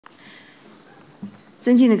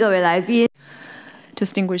尊敬的各位来宾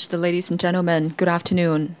Distinguished ladies and gentlemen, good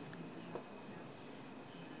afternoon.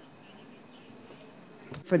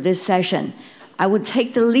 For this session, I would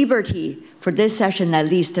take the liberty for this session at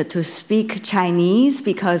least to speak Chinese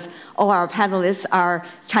because all our panelists are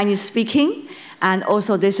Chinese speaking, and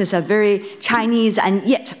also this is a very Chinese and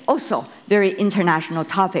yet also very international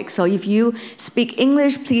topic. So if you speak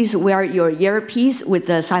English, please wear your earpiece with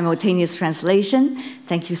the simultaneous translation.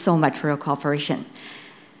 Thank you so much for your cooperation.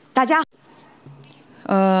 大家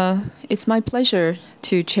It's my pleasure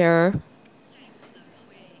to chair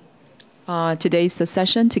today's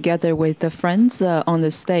session together with the friends on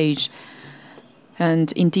the stage.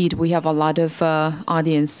 And indeed, we have a lot of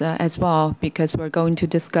audience as well because we're going to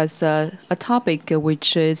discuss a topic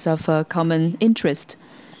which is of common interest.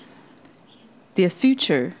 The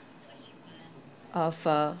future of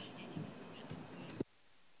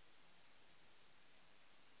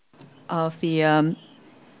the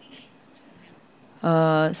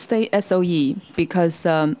state SOE because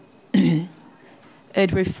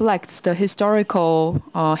it reflects the historical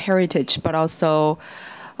heritage, but also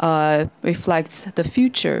reflects the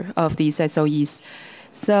future of these SOEs.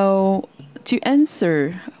 So to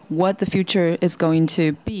answer what the future is going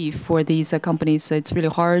to be for these companies, it's really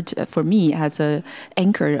hard for me as an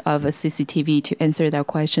anchor of a CCTV to answer that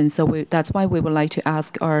question. So that's why we would like to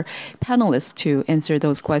ask our panelists to answer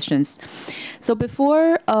those questions. So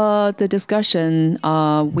before the discussion,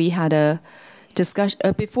 we had a discussion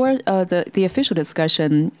before the official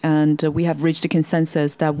discussion, and we have reached a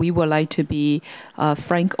consensus that we would like to be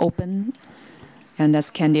frank, open, and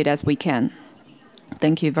as candid as we can.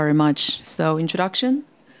 Thank you very much. So introduction.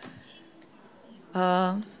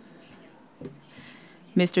 Mr.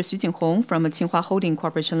 Xu Jinghong from Tsinghua Holding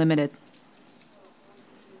Corporation Limited.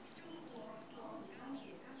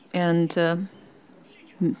 And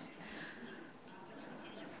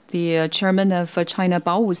the chairman of China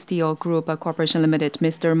Baowu Steel Group Corporation Limited,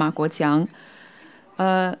 Mr. Ma Guoqiang.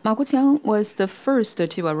 Ma Guoqiang was the first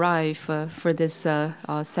to arrive for this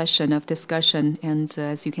session of discussion. And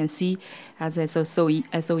as you can see, as a SOE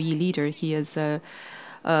leader, he is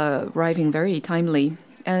arriving very timely.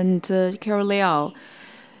 And Carol Liao,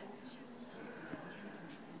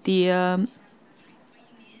 the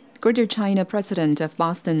Greater China president of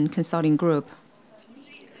Boston Consulting Group.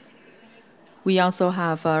 We also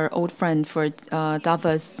have our old friend for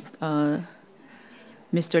Davos,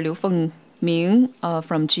 Mr. Liu Fengming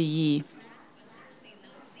from GE.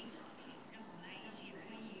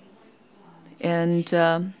 And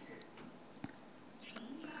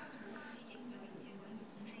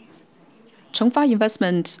Chengfa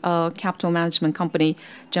Investment Capital Management Company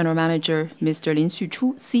General Manager, Mr.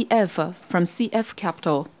 Xuchu, CF from CF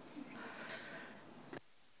Capital.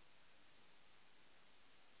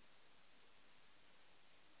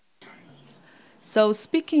 So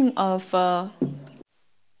speaking of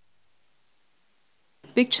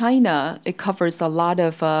Big China, it covers a lot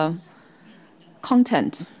of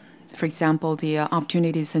content. For example, the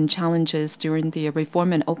opportunities and challenges during the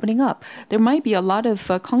reform and opening up. There might be a lot of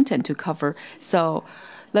content to cover. So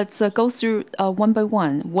let's go through one by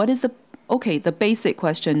one. What is the basic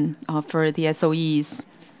question for the SOEs?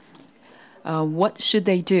 What should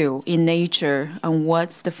they do in nature, and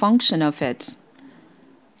what's the function of it?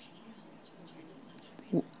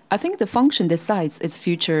 I think the function decides its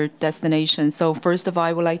future destination. So first of all,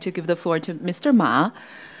 I would like to give the floor to Mr. Ma.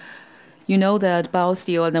 You know that Baowu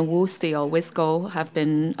Steel and Wu Steel, Wisco, have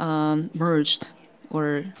been merged,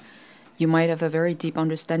 or you might have a very deep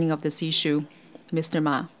understanding of this issue, Mr.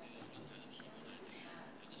 Ma.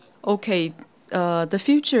 Okay, the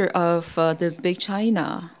future of the Big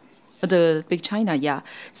China, yeah.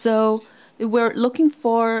 So we're looking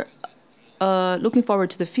forward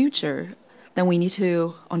to the future. Then we need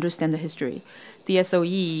to understand the history. The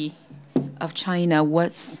SOE of China,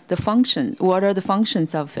 what's the function? What are the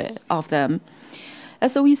functions of them?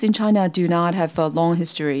 SOEs in China do not have a long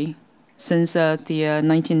history. Since the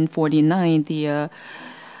 1949, the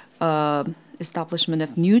establishment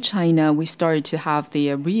of New China, we started to have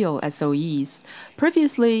the real SOEs.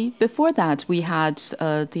 Previously, before that, we had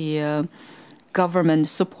the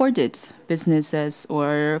government-supported businesses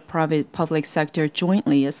or private public sector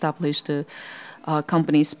jointly established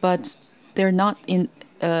companies, but they're not in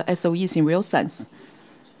SOEs in real sense.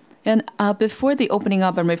 And before the opening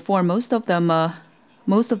up and reform, most of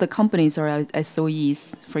the companies are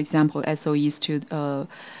SOEs. For example, SOEs to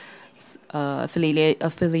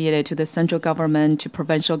affiliated to the central government, to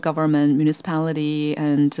provincial government, municipality,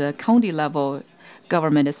 and county level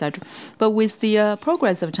government, etc. But with the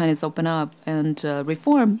progress of China's open up and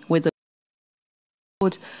reform, with the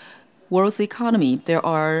world's economy. There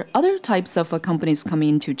are other types of companies coming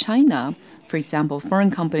into China. For example,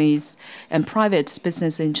 foreign companies and private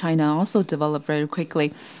business in China also develop very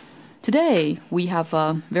quickly. Today, we have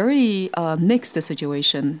a very mixed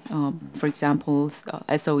situation. For example,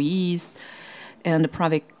 SOEs and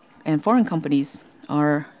private and foreign companies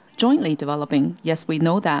are jointly developing. Yes, we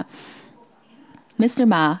know that. Mr.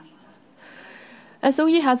 Ma,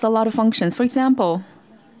 SOE has a lot of functions. For example,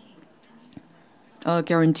 a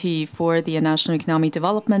guarantee for the national economic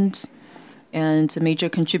development and a major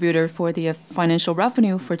contributor for the financial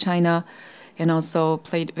revenue for China, and also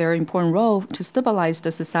played a very important role to stabilize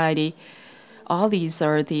the society. All these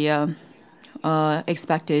are the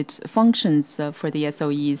expected functions for the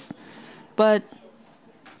SOEs. But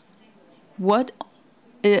what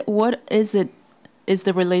is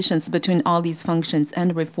the relations between all these functions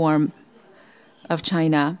and reform of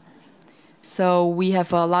China? So we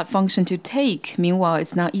have a lot of function to take. Meanwhile,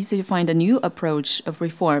 it's not easy to find a new approach of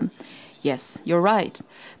reform. Yes, you're right.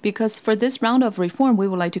 Because for this round of reform, we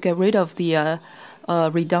would like to get rid of the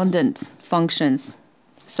redundant functions.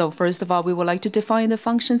 So first of all, we would like to define the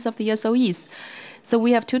functions of the SOEs. So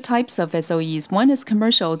we have two types of SOEs. One is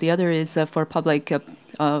commercial, the other is for public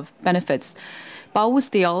benefits. Baowu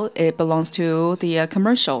Steel, it belongs to the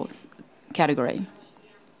commercial category.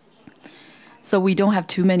 So we don't have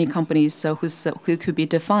too many companies who could be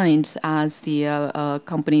defined as the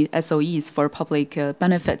company SOEs for public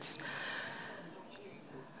benefits.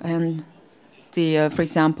 And for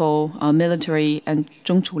example, military and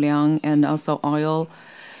Zhongchuliang and also oil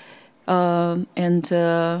and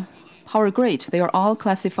power grid, they are all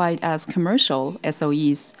classified as commercial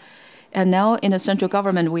SOEs. And now in the central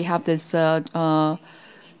government, we have this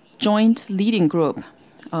joint leading group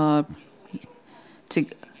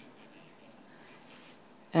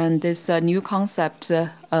and this new concept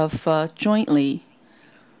of jointly.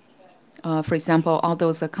 For example, all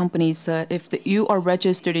those companies, if you are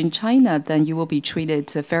registered in China, then you will be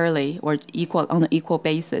treated fairly or on an equal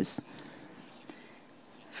basis.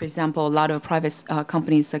 For example, a lot of private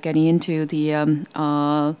companies are getting into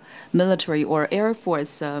the military or air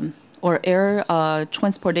force or air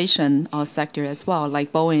transportation sector as well,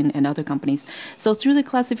 like Boeing and other companies. So through the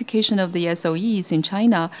classification of the SOEs in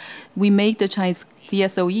China, we make the SOEs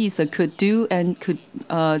could do and could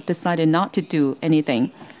decide not to do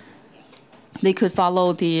anything. They could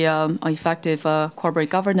follow the effective corporate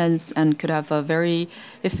governance and could have a very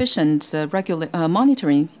efficient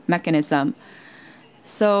monitoring mechanism.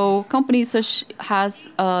 So companies has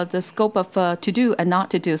the scope of to do and not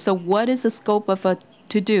to do. So what is the scope of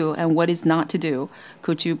to do and what is not to do?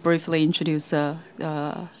 Could you briefly introduce,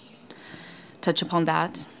 touch upon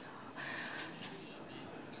that?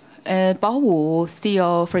 Baowu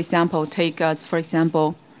Steel, for example, take us, for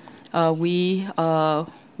example, we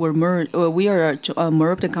merged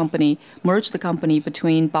the company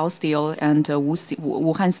between Baowu Steel and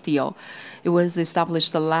Wuhan Steel. It was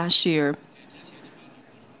established last year.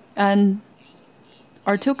 And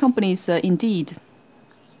our two companies indeed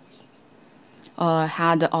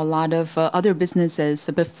had a lot of other businesses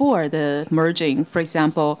before the merging. For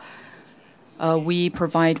example, we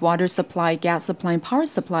provide water supply, gas supply, and power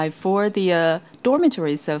supply for the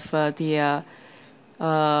dormitories of the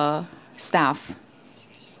staff.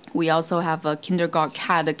 We also have a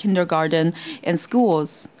kindergarten and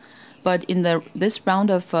schools. But in this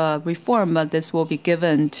round of reform, this will be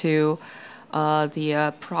given to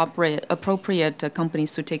the appropriate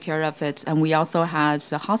companies to take care of it. And we also had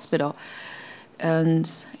a hospital.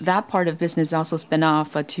 And that part of business also spin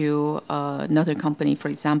off to another company, for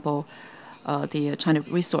example, the China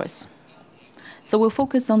Resource. So we'll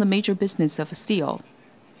focus on the major business of steel.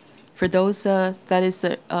 For those that is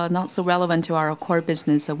not so relevant to our core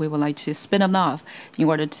business, we would like to spin them off in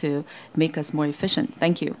order to make us more efficient.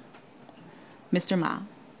 Thank you. Mr.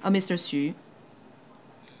 Xu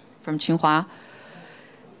from Tsinghua.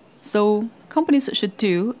 So companies should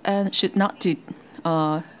do and should not do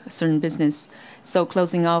certain business. So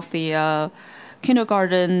closing off the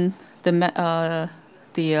kindergarten, the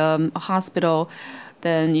hospital,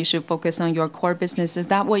 then you should focus on your core business. Is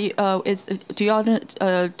that what you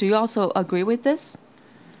do you also agree with this?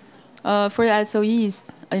 For SOEs,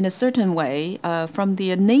 in a certain way, from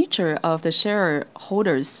the nature of the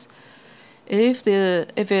shareholders, if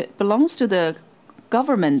it belongs to the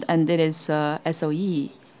government and it is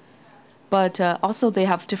SOE, but also they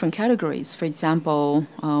have different categories. For example,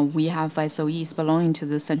 we have SOEs belonging to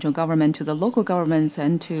the central government, to the local governments,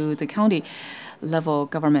 and to the county level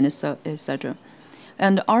government, etc.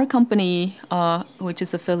 And our company, which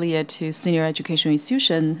is affiliate to senior education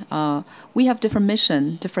institution, we have different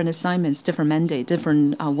mission, different assignments, different mandate,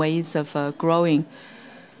 different ways of growing.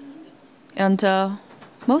 And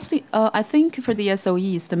mostly, I think for the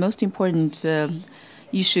SOEs, the most important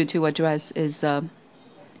issue to address is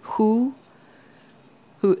who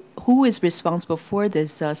is responsible for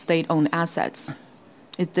this state-owned assets.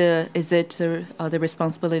 Is it the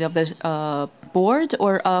responsibility of the board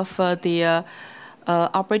or of the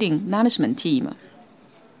operating management team?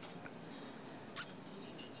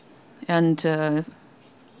 And the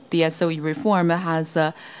SOE reform has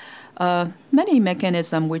many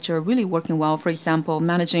mechanisms which are really working well. For example,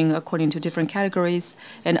 managing according to different categories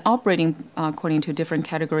and operating according to different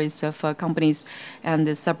categories of companies, and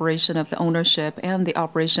the separation of the ownership and the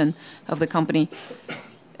operation of the company,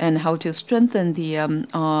 and how to strengthen the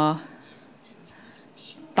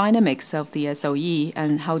dynamics of the SOE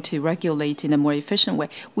and how to regulate in a more efficient way.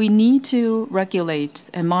 We need to regulate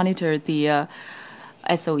and monitor the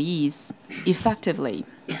SOEs effectively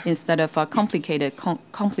instead of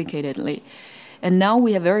complicatedly. And now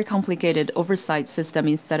we have very complicated oversight system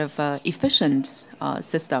instead of efficient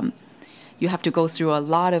system. You have to go through a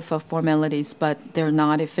lot of formalities, but they're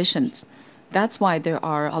not efficient. That's why there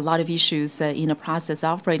are a lot of issues in the process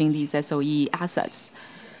of operating these SOE assets.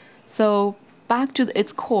 So back to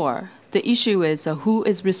its core, the issue is who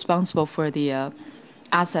is responsible for the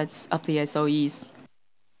assets of the SOEs.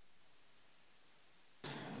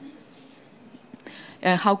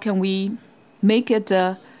 And how can we make it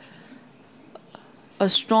a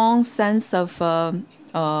strong sense of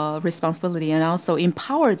responsibility and also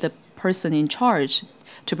empower the person in charge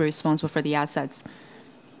to be responsible for the assets?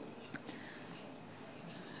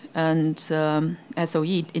 And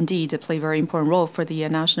SOE indeed play a very important role for the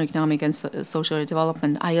national economic and social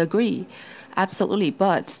development. I agree, absolutely.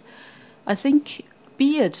 But I think,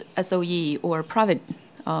 be it SOE or private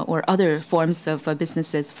or other forms of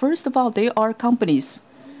businesses, first of all, they are companies.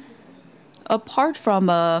 Apart from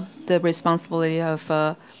the responsibility of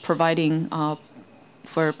providing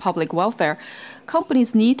for public welfare,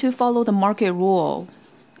 companies need to follow the market rule.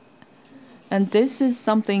 And this is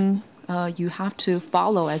something you have to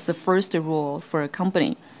follow as the first rule for a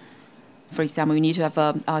company. For example, you need to have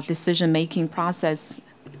a decision-making process.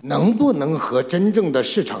 能不能和真正的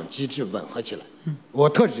市场机制吻合起来？我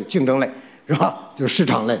特指竞争类，是吧？就是市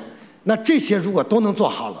场类。那这些如果都能做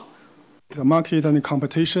好了。 The market and the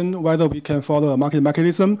competition, whether we can follow a market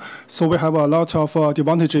mechanism. So we have a lot of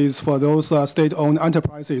advantages for those state-owned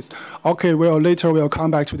enterprises. Okay, later we'll come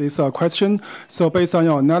back to this question. So based on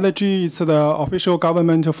your analogy, it's the official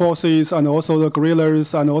government forces and also the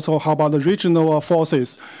guerrillas, and also how about the regional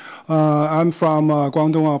forces? I'm from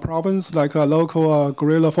Guangdong province, like local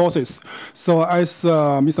guerrilla forces. So as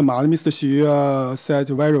Mr. Ma and Mr. Xu said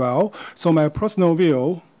very well, so my personal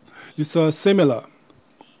view is similar.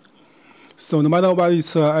 So no matter what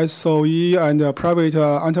it's SOE and private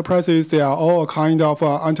enterprises, they are all a kind of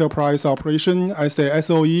enterprise operation as the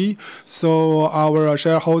SOE. So our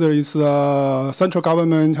shareholder is the central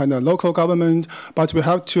government and the local government, but we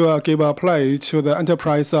have to give a play to the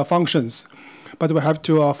enterprise functions. But we have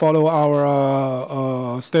to follow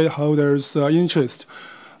our stakeholders' interest.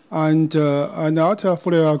 And I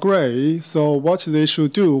fully agree. So what they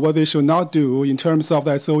should do, what they should not do in terms of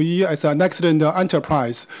the SOE as an excellent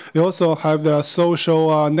enterprise. They also have the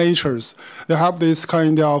social natures. They have this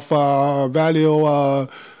kind of value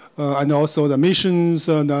and also the missions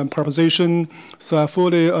and the proposition. So I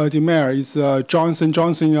fully admire is Johnson &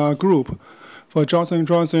 Johnson Group. For Johnson &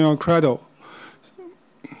 Johnson Credo.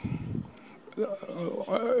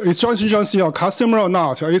 Is Johnson & Johnson your customer or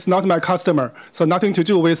not? It's not my customer, so nothing to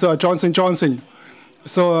do with Johnson & Johnson.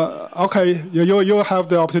 So, okay, you have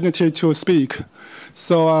the opportunity to speak.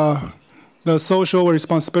 So the social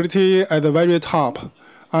responsibility at the very top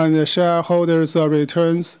and the shareholders'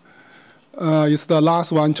 returns is the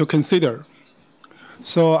last one to consider.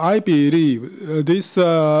 So I believe this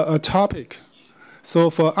topic, so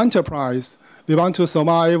for enterprise, they want to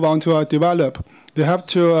survive, want to develop, they have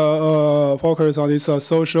to focus on this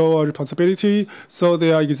social responsibility. So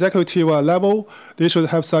their executive level, they should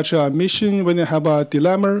have such a mission when they have a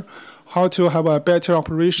dilemma, how to have a better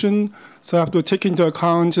operation. So have to take into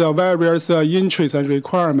account the various interests and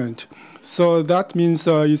requirements. So that means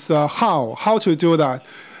is how to do that.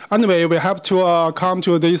 Anyway, we have to come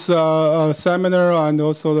to this seminar and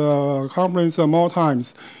also the conference more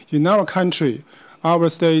times in our country, our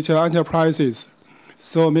state enterprises.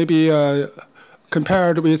 So maybe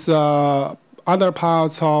compared with other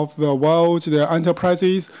parts of the world, the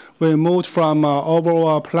enterprises, we moved from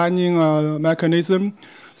overall planning mechanism.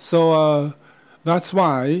 So That's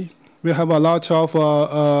why we have a lot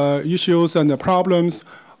of issues and problems.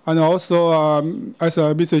 And also, as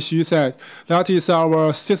Mr. Xu said, that is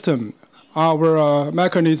our system, our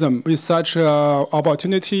mechanism with such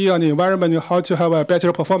opportunity and environment, how to have a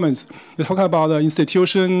better performance. We talk about the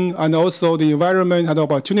institution and also the environment and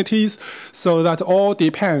opportunities, so that all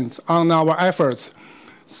depends on our efforts.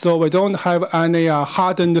 So we don't have any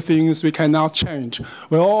hardened things we cannot change.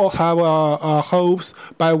 We all have hopes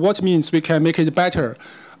by what means we can make it better.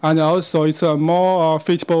 And also it's more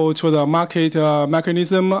fitable to the market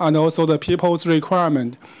mechanism and also the people's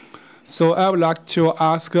requirement. So I would like to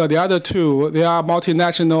ask the other two. They are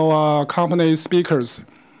multinational company speakers.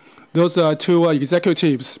 Those are two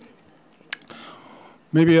executives.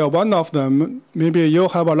 Maybe one of them, maybe you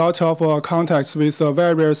have a lot of contacts with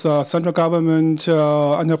various central government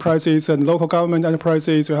enterprises and local government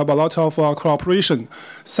enterprises. You have a lot of cooperation.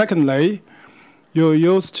 Secondly, you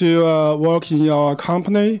used to work in your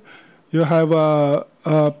company. You have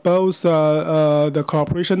both the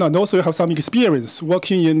cooperation and also you have some experience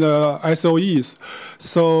working in the SOEs.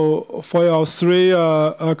 So for your three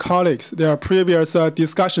colleagues, their previous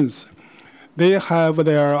discussions, they have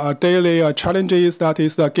their daily challenges, that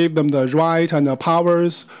is, give them the right and the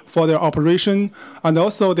powers for their operation. And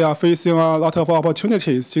also they are facing a lot of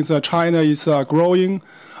opportunities since China is growing.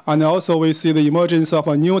 And also we see the emergence of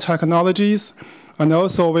new technologies. And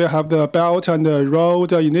also we have the Belt and the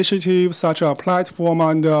Road Initiative, such a platform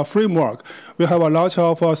and framework. We have a lot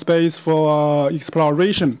of space for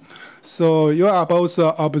exploration. So you are both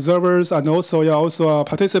observers and also you're also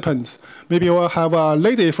participants. Maybe we'll have a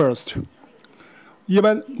lady first.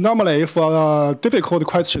 Even normally for difficult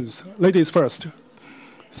questions, ladies first.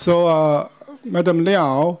 So Madam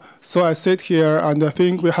Liao, so I sit here and I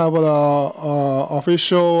think we have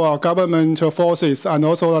official government forces and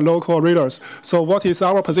also the local leaders. So what is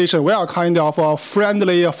our position? We are kind of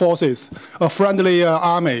friendly forces, a friendly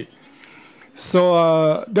army.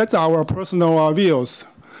 So that's our personal views.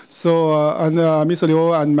 So and Mr.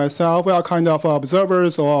 Liu and myself, we are kind of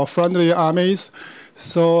observers or friendly armies.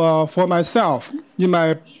 So for myself, in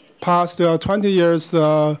my past 20 years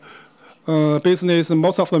business,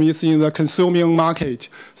 most of them is in the consuming market.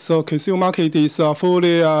 So consumer market is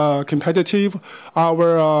fully competitive.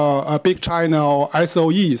 Our big China or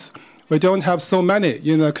SOEs, we don't have so many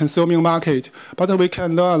in the consuming market, but we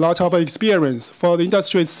can learn a lot of experience. For the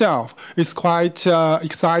industry itself, it's quite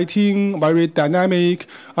exciting, very dynamic,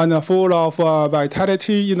 and full of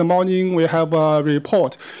vitality. In the morning, we have a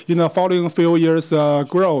report. In the following few years'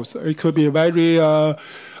 growth, it could be very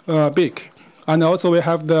big. And also we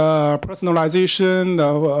have the personalization,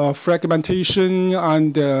 the fragmentation,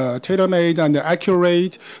 and tailor-made and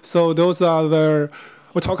accurate. So those are the,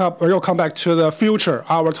 we'll come back to the future,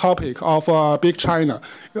 our topic of Big China.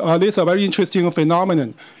 This is a very interesting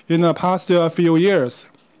phenomenon. In the past few years,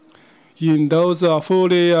 in those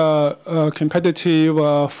fully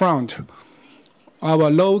competitive front,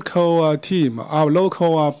 our local team, our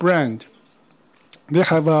local brand, they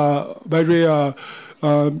have a very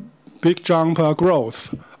big jump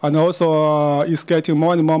growth, and also is getting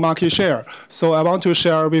more and more market share. So I want to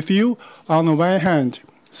share with you, on the one hand,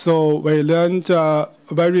 so we learned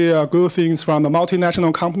very good things from the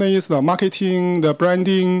multinational companies, the marketing, the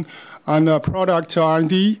branding, and the product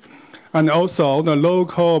R&D, and also the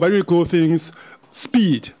local very good things,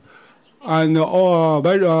 speed, and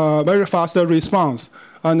very fast response,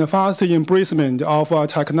 and fast embracement of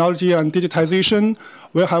technology and digitization.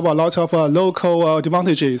 We have a lot of local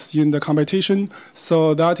advantages in the competition.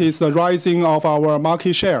 So that is the rising of our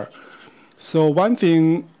market share. So one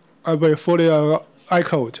thing I will fully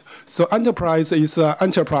echoed. So enterprise is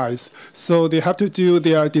enterprise. So they have to do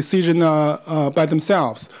their decision by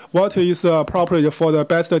themselves. What is appropriate for the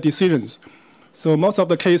best decisions? So most of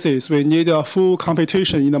the cases, we need a full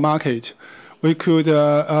competition in the market. We could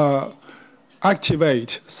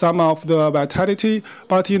activate some of the vitality,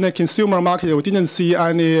 but in the consumer market, we didn't see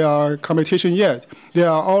any competition yet. They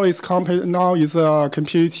are always now is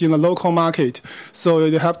competing in the local market,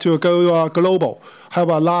 so they have to go global, have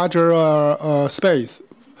a larger space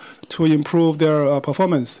to improve their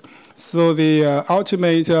performance. So the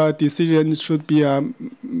ultimate decision should be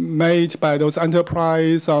made by those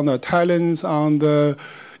enterprise on the talents, on the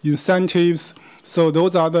incentives. So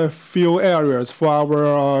those are the few areas for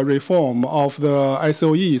our reform of the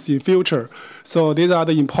SOEs in future. So these are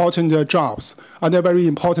the important jobs and they're very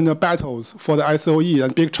important battles for the SOE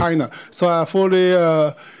and Big China. So I fully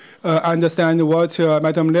understand what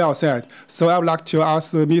Madam Liao said. So I would like to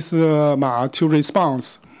ask Ms. Ma to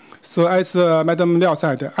respond. So as Madam Liao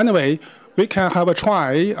said, anyway, we can have a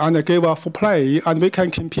try and give a full play, and we can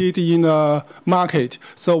compete in the market.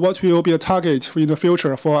 So what will be a target in the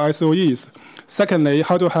future for SOEs? Secondly,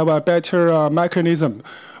 how to have a better mechanism.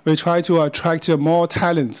 We try to attract more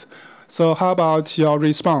talents. So how about your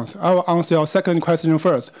response? I will answer your second question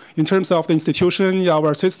first. In terms of the institution,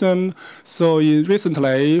 our system, so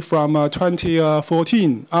recently from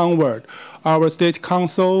 2014 onward, our state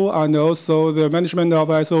council and also the management of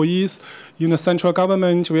SOEs in the central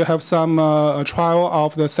government, we have some trial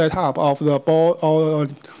of the setup of the board or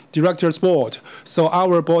directors board. So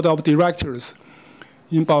our board of directors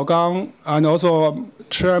in Baoqiang, and also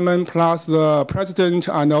chairman plus the president,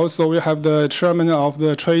 and also we have the chairman of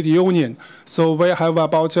the trade union. So we have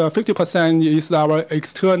about 50% is our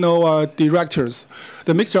external directors.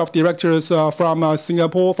 The mixture of directors from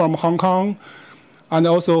Singapore, from Hong Kong, and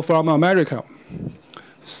also from America.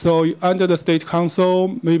 So under the State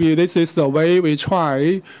Council, maybe this is the way we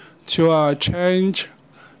try to change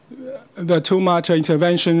the too much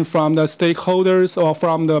intervention from the stakeholders or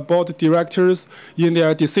from the board directors in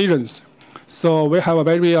their decisions. So we have a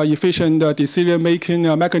very efficient decision-making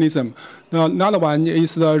mechanism. Another one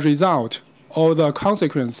is the result or the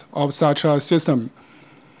consequence of such a system.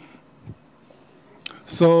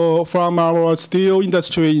 So from our steel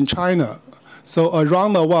industry in China, so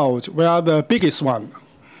around the world, we are the biggest one.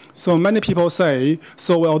 So many people say,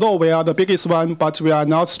 so although we are the biggest one, but we are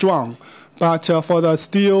not strong. But for the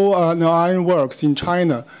steel and iron works in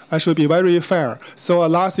China, I should be very fair. So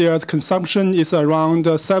last year's consumption is around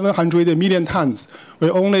 700 million tons. We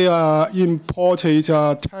only imported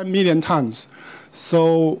 10 million tons.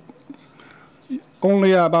 So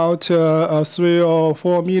only about 3 or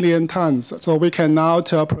 4 million tons. So we cannot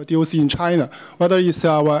produce in China. Whether it's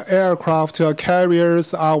our aircraft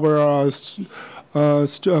carriers, our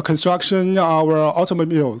construction, our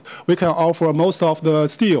automobiles, we can offer most of the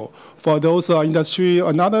steel for those industry.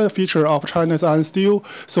 Another feature of China's iron steel,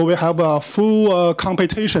 so we have a full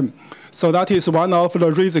competition. So that is one of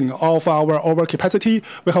the reasons of our overcapacity.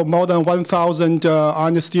 We have more than 1,000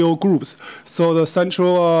 iron steel groups. So the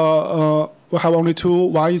central, we have only two.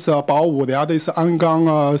 One is Baowu, the other is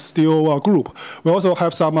Angang steel group. We also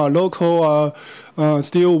have some local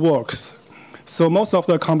steel works. So most of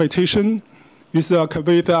the competition is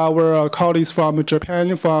with our colleagues from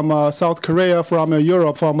Japan, from South Korea, from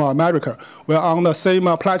Europe, from America. We're on the same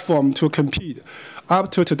platform to compete. Up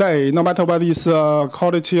to today, no matter what is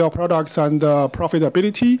quality of products and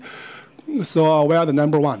profitability, so we are the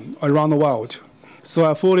 #1 around the world. So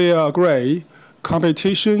I fully agree.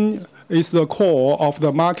 Competition is the core of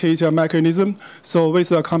the market mechanism. So with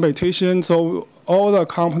the competition, so all the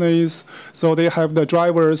companies, so they have the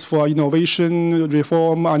drivers for innovation,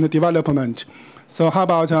 reform, and development. So how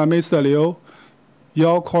about Mr. Liu,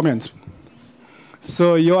 your comments?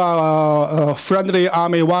 So you are friendly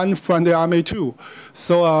Army 1, friendly Army 2.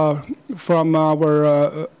 So from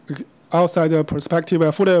our outside perspective,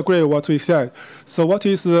 I fully agree with what we said. So what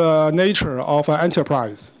is the nature of an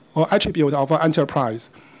enterprise or attribute of an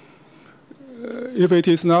enterprise? If it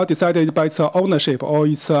is not decided by its ownership or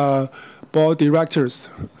its board directors.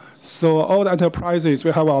 So all the enterprises,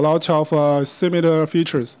 we have a lot of similar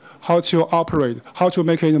features. How to operate, how to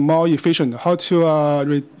make it more efficient, how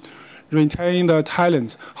to retain the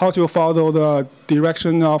talents, how to follow the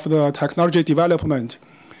direction of the technology development.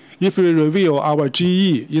 If we review our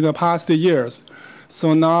GE in the past years,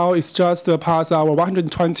 so now it's just past our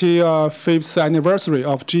 125th anniversary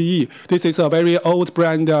of GE. This is a very old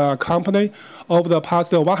brand company over the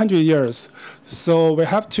past 100 years. So we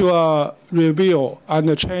have to review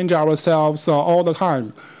and change ourselves all the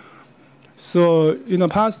time. So in the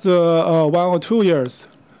past 1 or 2 years,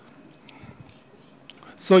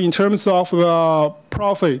 so in terms of the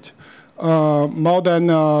profit, more than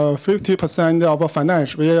 50% of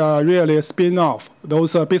finance, we really spin off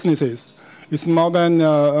those businesses. It's more than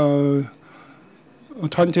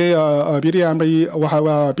 20 billion we have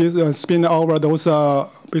a spin over those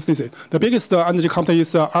businesses. The biggest energy company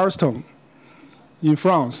is Alstom in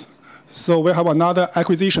France. So we have another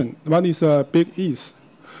acquisition. One is Big East.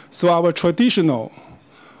 So our traditional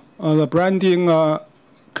the branding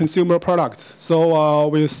consumer products. So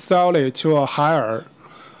we sell it to a higher.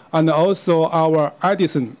 And also our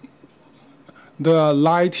Edison, the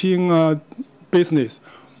lighting business,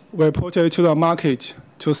 we put it to the market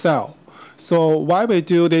to sell. So why we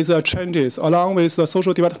do these changes, along with the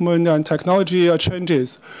social development and technology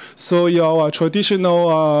changes, so your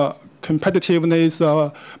traditional competitiveness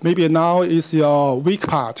maybe now is your weak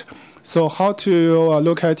part. So how to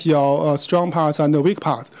look at your strong parts and the weak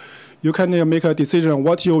parts? You can make a decision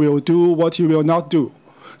what you will do, what you will not do.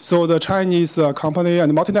 So the Chinese company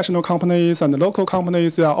and multinational companies and the local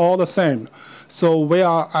companies, they are all the same. So we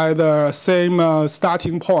are at the same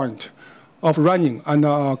starting point of running and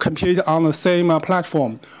compete on the same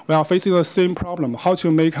platform. We are facing the same problem, how to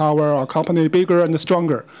make our company bigger and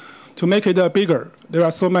stronger. To make it bigger, there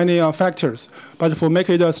are so many factors. But to make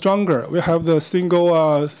it stronger, we have the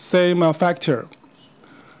single same factor.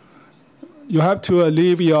 You have to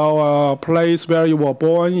leave your place where you were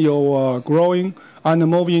born, you were growing, and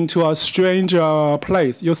move into a strange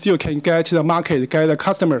place. You still can get the market, get the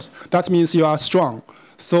customers. That means you are strong.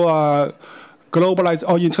 So globalization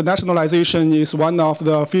or internationalization is one of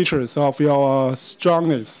the features of your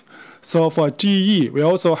strongness. So for GE, we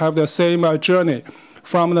also have the same journey.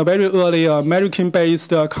 From the very early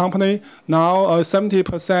American-based company, now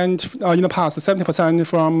 70%, in the past, 70%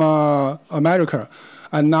 from America.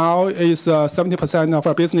 And now is 70% of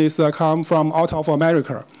our business come from out of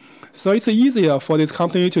America. So it's easier for this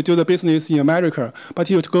company to do the business in America, but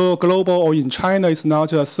to go global or in China is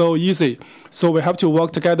not so easy. So we have to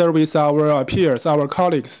work together with our peers, our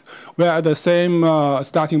colleagues. We're at the same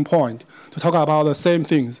starting point to talk about the same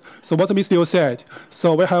things. So what Ms. Liu said,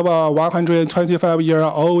 so we have a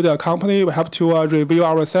 125-year-old company. We have to review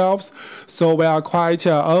ourselves. So we are quite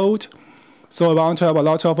old. So we want to have a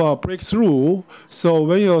lot of breakthrough. So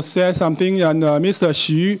when you say something and Mr.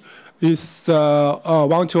 Xu is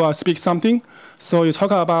want to speak something, so you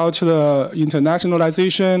talk about the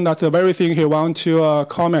internationalization. That's the very thing he want to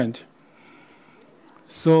comment.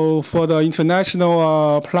 So for the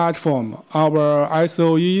international platform, our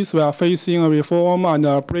SOEs, we are facing a reform and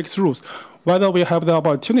breakthroughs, whether we have the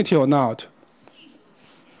opportunity or not.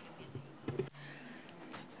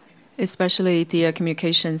 Especially the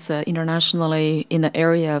communications internationally in the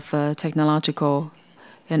area of technological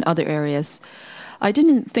and other areas. I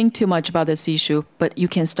didn't think too much about this issue, but you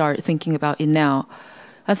can start thinking about it now.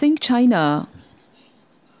 I think China,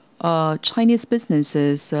 Chinese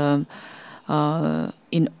businesses, in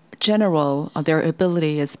general, their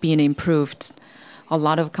ability is being improved. A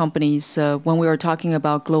lot of companies, when we were talking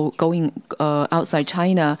about going outside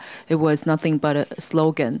China, it was nothing but a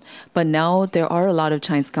slogan. But now there are a lot of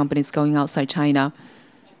Chinese companies going outside China.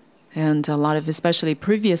 And a lot of, especially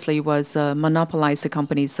previously, was monopolized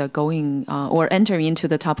companies going or entering into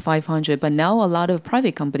the top 500. But now a lot of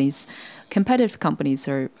private companies, competitive companies,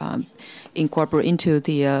 are incorporated into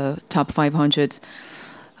the top 500.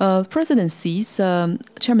 President Xi's,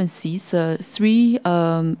 Chairman Xi's 3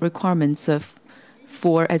 requirements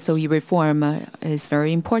for SOE reform is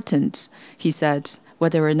very important. He said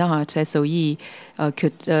whether or not SOE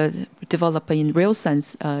could develop in real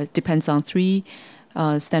sense depends on 3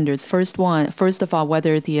 standards. First of all,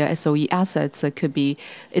 whether the SOE assets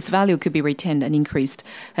its value could be retained and increased.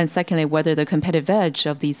 And secondly, whether the competitive edge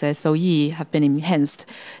of these SOE have been enhanced,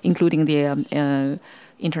 including the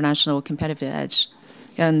international competitive edge.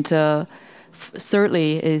 And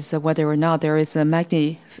thirdly is whether or not there is a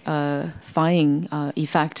magnifying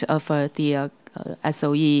effect of the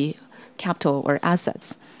SOE capital or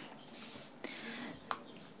assets.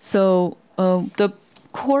 So the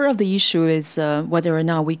core of the issue is whether or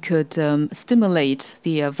not we could stimulate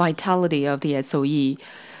the vitality of the SOE.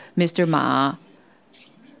 Mr. Ma,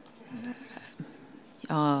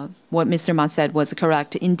 what Mr. Ma said was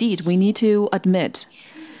correct. Indeed, we need to admit,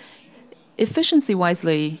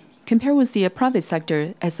 efficiency-wisely, compared with the private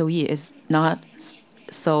sector, SOE is not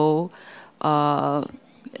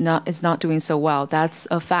doing so well. That's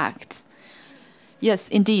a fact. Yes,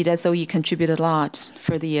 indeed, SOE contributed a lot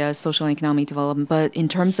for the social and economic development, but in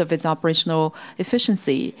terms of its operational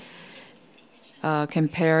efficiency,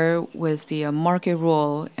 compare with the market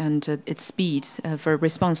role and its speed for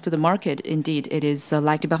response to the market, indeed, it is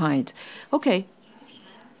lagged behind. Okay,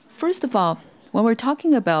 first of all, when we're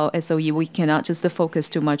talking about SOE, we cannot just focus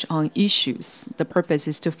too much on issues. The purpose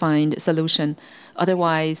is to find a solution.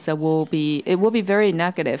 Otherwise, it will be very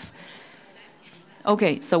negative.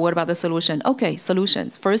 Okay, so what about the solution? Okay,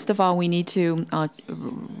 solutions. First of all, we need to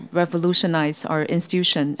revolutionize our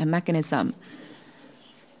institution and mechanism.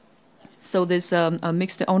 So this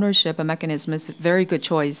mixed ownership mechanism is a very good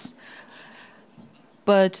choice.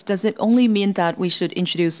 But does it only mean that we should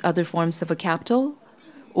introduce other forms of capital?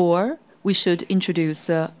 Or we should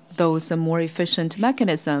introduce those more efficient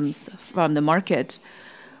mechanisms from the market?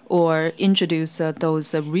 Or introduce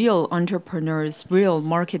those real entrepreneurs, real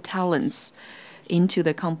market talents into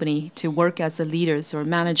the company to work as leaders or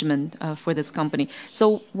management for this company.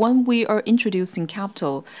 So when we are introducing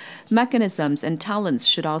capital, mechanisms and talents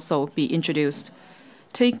should also be introduced.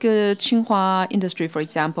 Take Tsinghua industry, for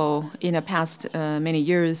example. In the past many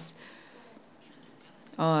years,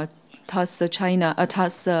 TUS China,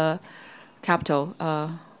 TUS capital.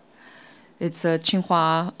 It's a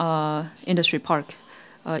Tsinghua Industry Park.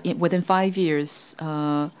 Within 5 years,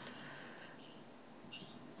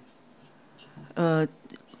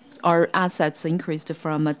 our assets increased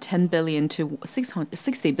from 10 billion to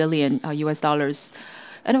 60 billion US dollars.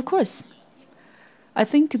 And of course, I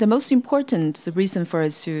think the most important reason for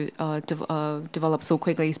us to develop so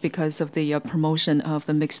quickly is because of the promotion of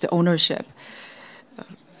the mixed ownership.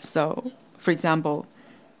 So, for example,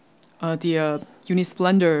 the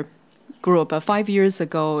Unisplendor Group, 5 years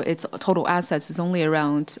ago, its total assets is only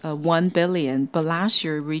around 1 billion, but last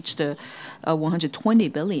year reached 120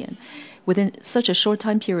 billion within such a short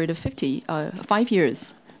time period of 5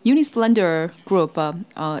 years. Unisplendor Group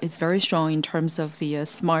is very strong in terms of the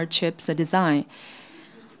smart chips design.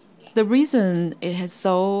 The reason it has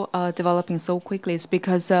developing so quickly is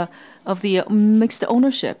because of the mixed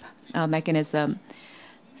ownership mechanism.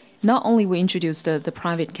 Not only we introduced the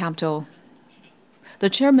private capital,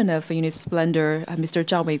 the chairman of Unisplendor, Mr.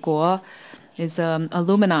 Zhao Weiguo, is an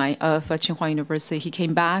alumni of Tsinghua University. He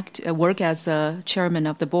came back to work as a chairman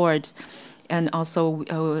of the board, and also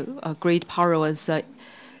a great power was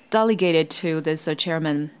delegated to this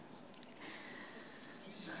chairman.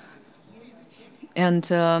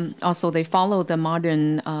 And also they follow the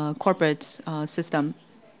modern corporate system.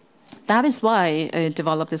 That is why it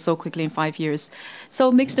developed so quickly in 5 years.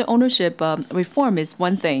 So mixed ownership reform is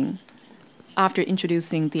one thing. After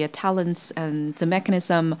introducing the talents and the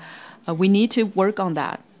mechanism, we need to work on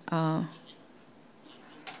that.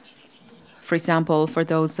 For example, for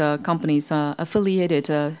those companies affiliated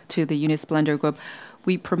to the Unisplendor Group,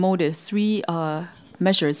 we promoted 3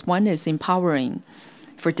 measures. One is empowering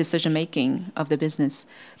for decision-making of the business,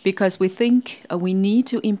 because we think we need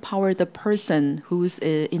to empower the person who's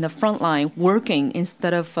in the front line working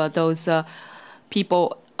instead of those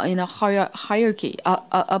people in a hierarchy,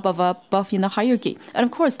 above in the hierarchy. And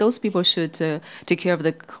of course, those people should take care of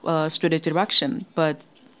the strategic direction, but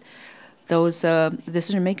those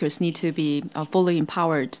decision makers need to be fully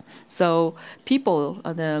empowered. So people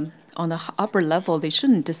on the upper level, they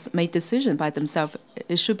shouldn't just make decisions by themselves.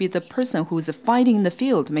 It should be the person who is fighting in the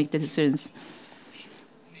field make the decisions.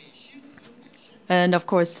 And of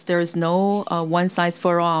course, there is no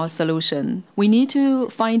one-size-for-all solution. We need to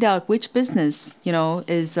find out which business,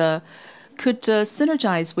 could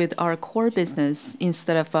synergize with our core business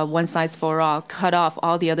instead of one-size-for-all, cut off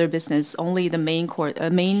all the other business, only the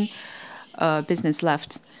main business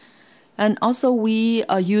left. And also, we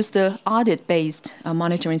use the audit-based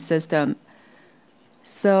monitoring system.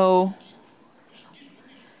 So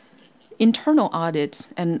internal audit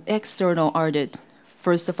and external audit,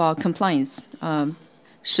 first of all, compliance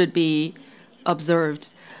should be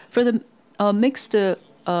observed. For the mixed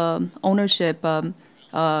ownership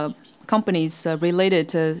companies related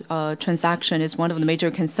to transaction is one of the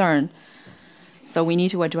major concerns. So we need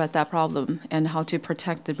to address that problem and how to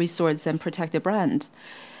protect the resource and protect the brand.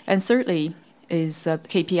 And thirdly is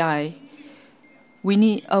KPI. We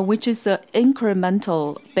need, which is an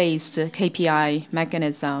incremental-based KPI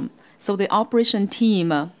mechanism. So the operation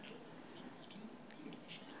team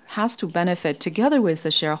has to benefit together with the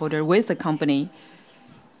shareholder, with the company.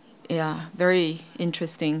 Yeah, very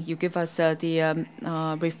interesting. You give us the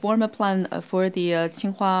reform plan for the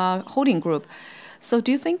Tsinghua Holding Group. So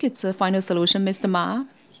do you think it's a final solution, Mr. Ma?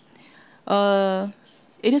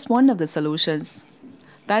 It is one of the solutions.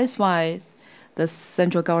 That is why the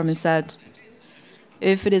central government said,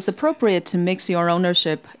 if it is appropriate to mix your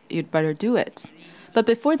ownership, you'd better do it. But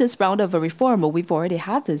before this round of a reform, we've already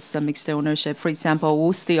had this mixed ownership. For example,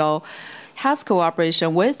 Wu Steel has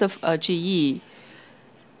cooperation with the GE.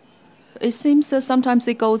 It seems sometimes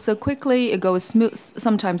it goes quickly, it goes smooth,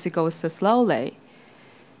 sometimes it goes slowly.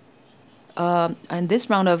 And this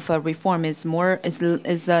round of reform is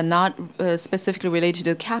not specifically related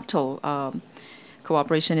to capital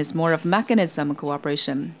cooperation. It's more of mechanism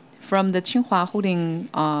cooperation. From the Tsinghua Holding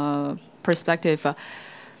perspective,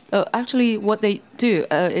 actually what they do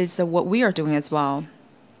is what we are doing as well.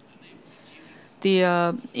 The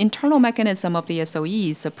internal mechanism of the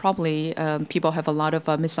SOEs, probably people have a lot of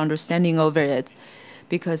misunderstanding over it,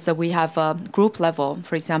 because we have a group level.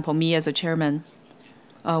 For example, me as a chairman,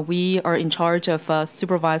 we are in charge of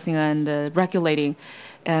supervising and regulating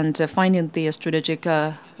and finding the strategic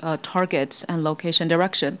target and location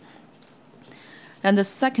direction. And the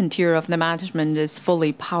second tier of the management is fully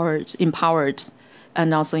empowered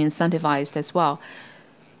and also incentivized as well.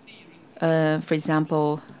 For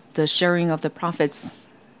example, the sharing of the profits.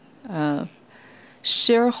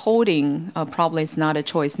 Shareholding probably is not a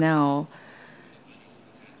choice now.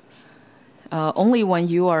 only when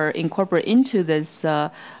you are incorporated into this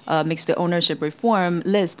mixed ownership reform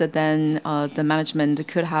list, then the management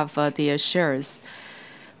could have their shares.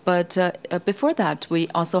 But before that, we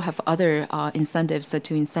also have other incentives to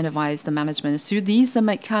incentivize the management. Through these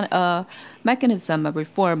mechanism of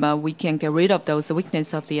reform, we can get rid of those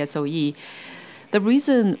weaknesses of the SOE. The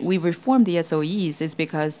reason we reformed the SOEs is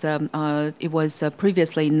because it was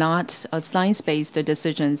previously not science-based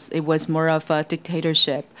decisions. It was more of a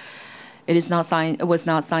dictatorship. It was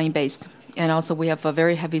not science-based. And also we have a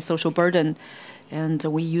very heavy social burden, and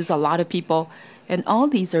we use a lot of people. And all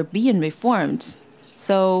these are being reformed.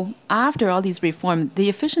 So after all these reforms, the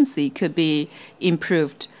efficiency could be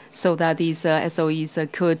improved so that these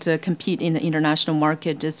SOEs could compete in the international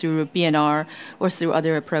market through BNR or through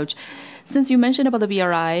other approach. Since you mentioned about the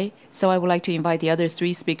BRI, so I would like to invite the other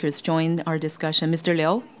three speakers to join our discussion. Mr.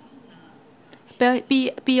 Liao?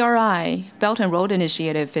 BRI, Belt and Road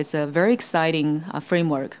Initiative, is a very exciting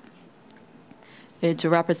framework. It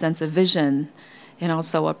represents a vision and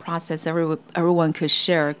also a process everyone could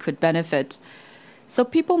share, could benefit. So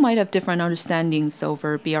people might have different understandings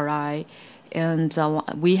over BRI, and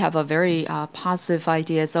we have a very positive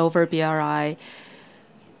ideas over BRI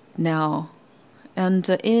now. And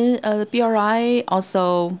in BRI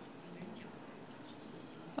also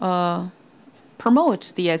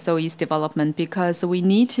promote the SOE's development because we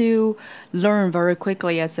need to learn very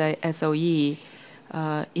quickly as a SOE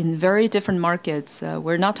in very different markets.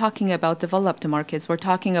 We're not talking about developed markets. We're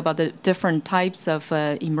talking about the different types of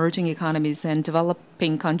emerging economies and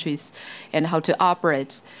developing countries and how to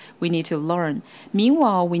operate. We need to learn.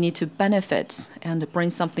 Meanwhile, we need to benefit and bring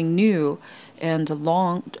something new and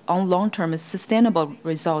long-term sustainable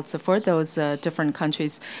results for those different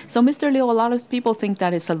countries. So, Mr. Liu, a lot of people think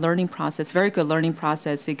that it's a learning process, very good learning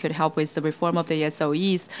process. It could help with the reform of the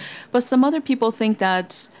SOEs. But some other people think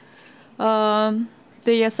that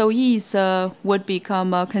the SOEs would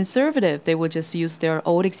become conservative. They would just use their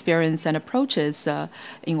old experience and approaches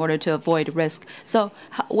in order to avoid risk. So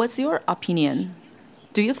what's your opinion?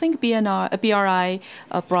 Do you think BRI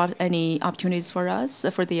brought any opportunities for us,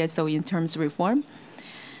 for the SOE in terms of reform?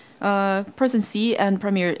 President Xi and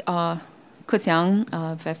Premier Guoqiang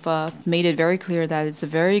have made it very clear that it's a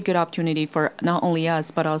very good opportunity for not only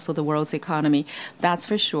us, but also the world's economy. That's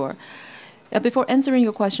for sure. Before answering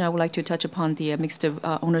your question, I would like to touch upon the mixed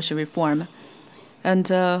ownership reform.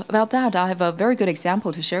 And about that, I have a very good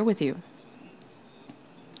example to share with you.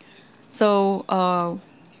 So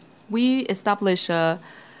we established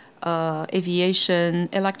aviation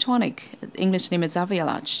electronic, English name is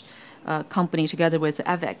Avialage, company together with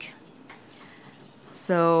AVIC.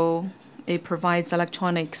 So it provides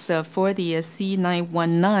electronics for the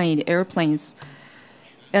C919 airplanes.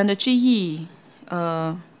 And the GE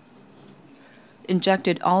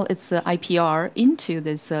injected all its IPR into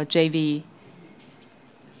this JV.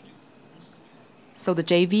 So the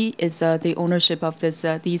JV is the ownership of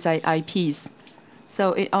these IPs.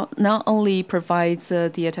 So it not only provides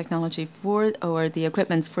the technology for or the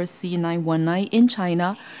equipment for C919 in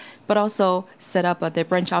China, but also set up their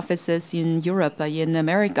branch offices in Europe, in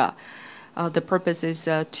America. The purpose is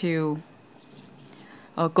to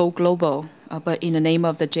go global, but in the name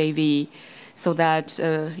of the JV, so that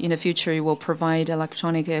in the future it will provide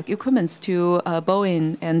electronic equipment to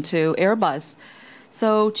Boeing and to Airbus.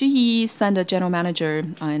 So GE sent a general manager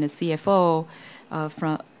and a CFO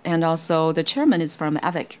and also the chairman is from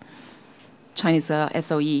AVIC, Chinese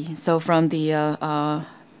SOE. So from the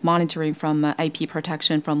monitoring, from IP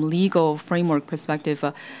protection, from legal framework perspective,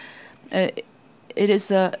 it is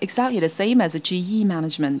exactly the same as a GE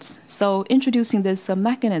management. So introducing this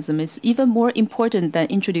mechanism is even more important than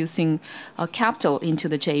introducing capital into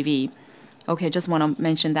the JV. Okay, just want to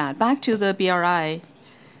mention that. Back to the BRI.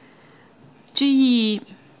 GE,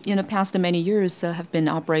 in the past many years, have been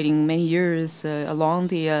operating many years along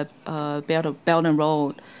the Belt and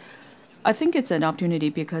Road. I think it's an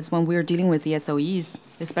opportunity because when we're dealing with the SOEs,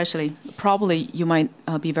 especially, probably you might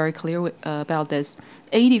be very clear about this,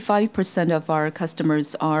 85% of our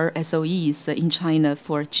customers are SOEs in China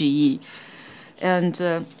for GE.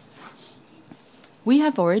 And we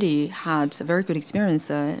have already had a very good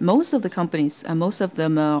experience. Most of the companies, most of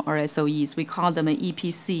them are SOEs. We call them an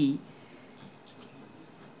EPC.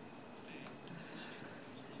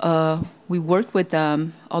 We work with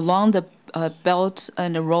them along the Belt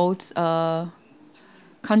and the Road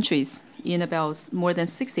countries in about more than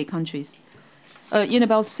 60 countries. In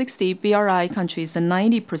about 60 BRI countries, and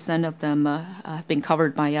 90% of them have been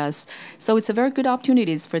covered by us. So it's a very good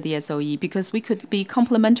opportunities for the SOE because we could be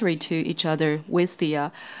complementary to each other with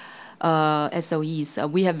the SOEs.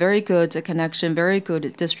 We have very good connection, very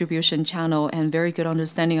good distribution channel, and very good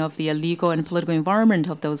understanding of the legal and political environment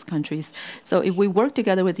of those countries. So if we work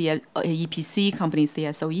together with the EPC companies,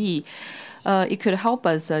 the SOE, it could help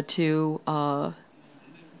us to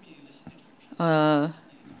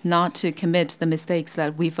not to commit the mistakes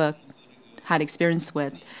that we've had experience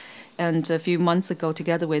with. And a few months ago,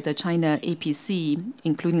 together with the China APC,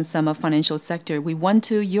 including some financial sector, we went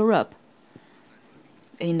to Europe,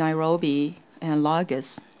 in Nairobi and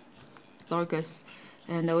Lagos,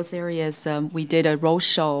 and those areas. We did a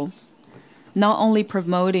roadshow, not only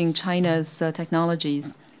promoting China's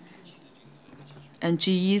technologies and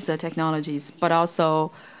GE's technologies, but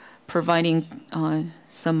also providing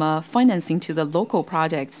some financing to the local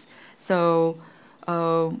projects. So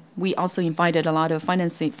we also invited a lot of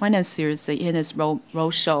financiers in this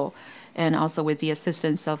roadshow, and also with the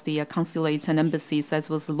assistance of the consulates and embassies, as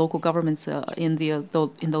well as the local governments in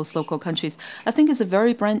those local countries. I think it's a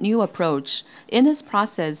very brand new approach. In this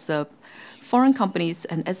process, foreign companies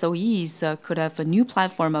and SOEs could have a new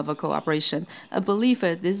platform of a cooperation. I believe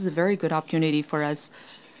this is a very good opportunity for us.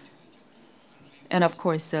 And of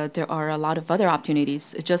course, there are a lot of other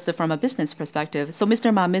opportunities, just from a business perspective. So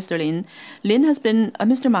Mr. Ma, Mr.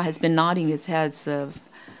 Mr. Ma has been nodding his head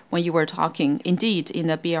when you were talking. Indeed, in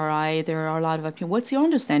the BRI, there are a lot of opinions. What's your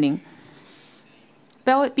understanding?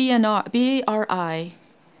 BRI,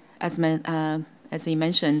 as he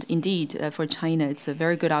mentioned, indeed, for China, it's a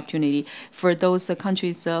very good opportunity for those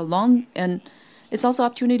countries and it's also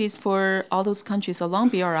opportunities for all those countries along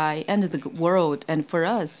BRI and the world, and for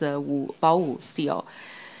us, Baowu still.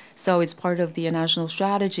 So it's part of the national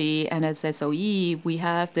strategy, and as SOE, we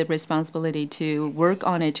have the responsibility to work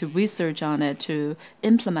on it, to research on it, to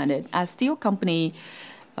implement it. As steel company,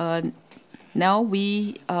 now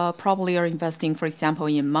we probably are investing, for example,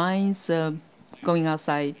 in mines, going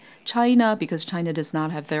outside China, because China does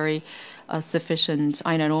not have very sufficient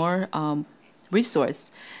iron ore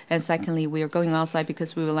resource. And secondly, we are going outside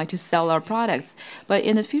because we would like to sell our products. But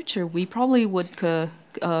in the future, we probably would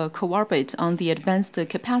cooperate on the advanced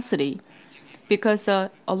capacity, because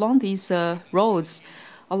along these roads,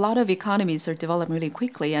 a lot of economies are developing really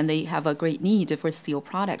quickly, and they have a great need for steel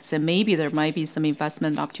products. And maybe there might be some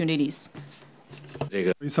investment opportunities.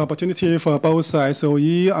 It's opportunity for both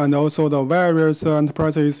SOE and also the various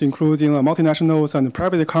enterprises, including multinationals and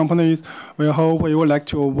private companies. We hope we would like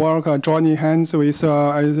to work joining hands with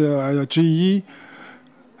GE.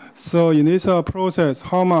 So in this process,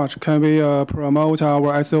 how much can we promote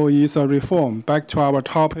our SOE's reform? Back to our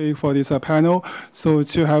topic for this panel. So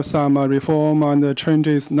to have some reform and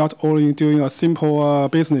changes, not only doing a simple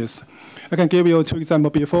business. I can give you two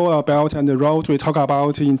examples. Before Belt and Road, we talk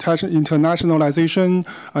about internationalization,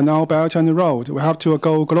 and now Belt and Road. We have to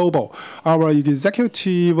go global. Our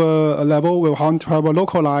executive level will want to have a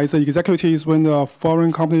localized executives when the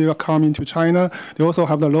foreign company come into China. They also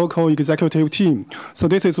have the local executive team. So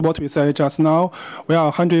this is what we said just now. We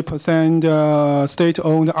are 100%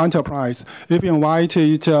 state-owned enterprise. If you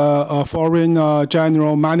invited a foreign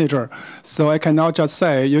general manager, so I cannot just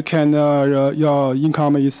say you can your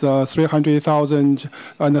income is 300,000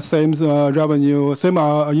 and the same revenue, same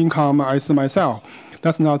income as myself.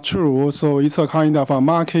 That's not true. So it's a kind of a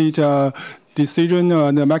market decision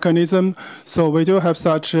and mechanism. So we do have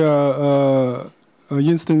such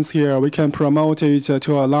instance here. We can promote it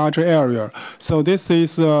to a larger area. So this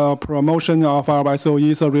is promotion of our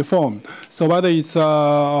SOE's reform. So whether it's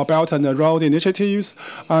Belt and Road initiatives,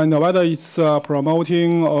 and whether it's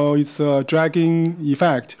promoting or it's dragging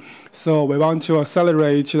effect. So we want to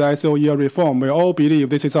accelerate the SOE reform. We all believe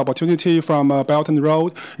this is opportunity from Belt and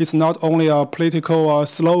Road. It's not only a political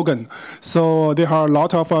slogan. So there are a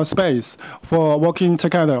lot of space for working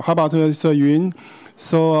together. How about Yun?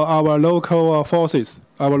 So our local forces,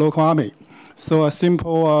 our local army. So a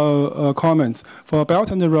simple comment. For Belt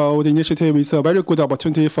and Road initiative is a very good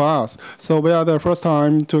opportunity for us. So we are the first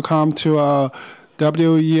time to come to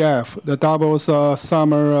WEF, the Davos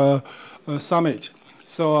Summer Summit.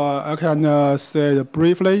 So I can say it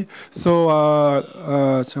briefly. So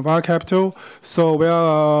Tsinghua Capital. So we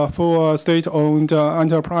are a full state-owned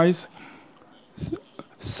enterprise.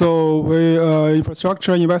 So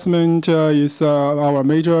infrastructure investment is our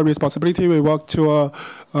major responsibility. We work to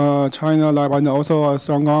China, like, and also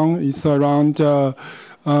Jinghong is around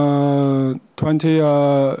 20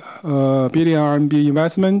 billion RMB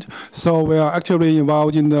investment. So we are actively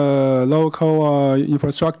involved in the local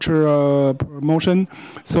infrastructure promotion.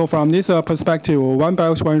 So from this perspective, One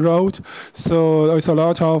Belt, One Road, so there's a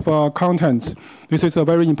lot of content. This is a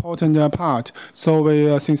very important part. So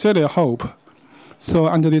we sincerely hope So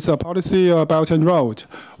under this policy, Belt and Road,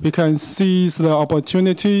 we can seize the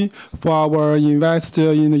opportunity for our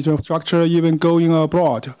investor in infrastructure, even going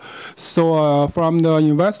abroad. So from the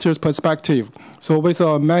investor's perspective, so with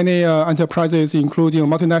many enterprises, including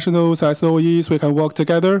multinationals, SOEs, we can work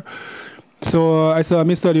together. So as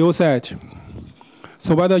Mr. Liu said,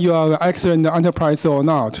 so whether you are an excellent enterprise or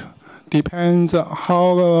not, depends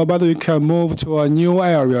how whether you can move to a new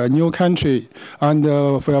area, a new country, and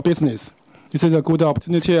for your business. This is a good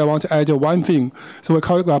opportunity. I want to add one thing. So we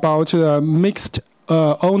talk about mixed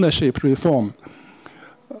ownership reform.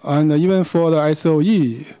 And even for the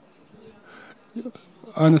SOE,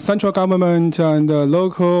 and the central government and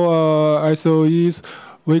local SOEs,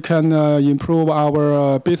 we can improve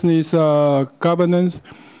our business governance.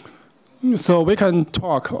 So we can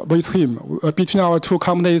talk with him. Between our two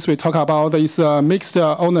companies, we talk about this mixed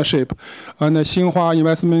ownership. And Tsinghua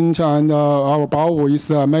Investment and our Baowu is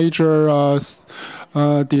the major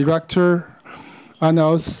director. And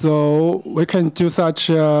also, we can do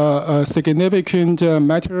such a significant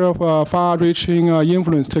matter of far-reaching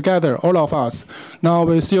influence together, all of us. Now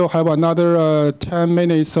we still have another 10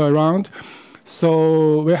 minutes around.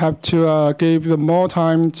 So we have to give more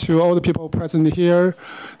time to all the people present here.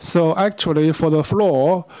 So actually, for the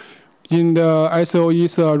floor, in the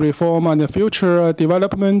SOE's reform and the future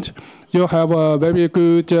development, you have a very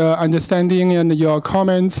good understanding and your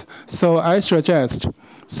comments. So I suggest,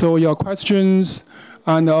 so your questions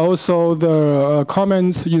and also the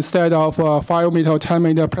comments instead of a 5-minute or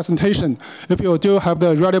 10-minute presentation. If you do have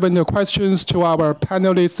the relevant questions to our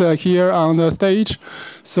panelists here on the stage,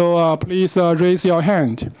 so please raise your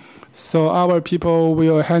hand. So our people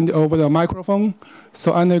will hand over the microphone.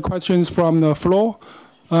 So any questions from the floor?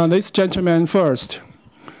 This gentleman first.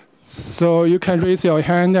 So you can raise your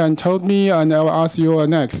hand and tell me, and I will ask you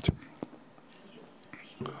next.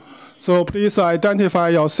 So please identify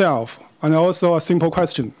yourself. And also a simple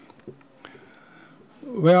question.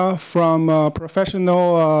 We are from a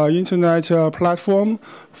professional internet platform.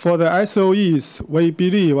 For the SOEs, we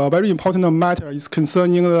believe a very important matter is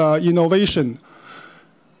concerning the innovation.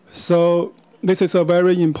 So this is a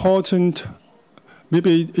very important,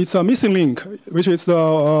 maybe it's a missing link, which is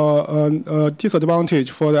the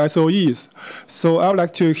disadvantage for the SOEs. So I would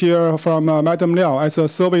like to hear from Madam Liao as a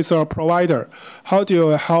service provider. How do you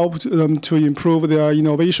help them to improve their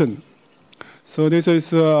innovation? So this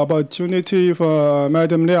is an opportunity for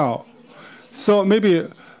Madam Liao. So maybe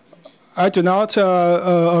I do not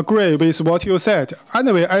agree with what you said.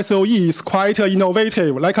 Anyway, SOE is quite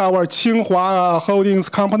innovative, like our Tsinghua Holdings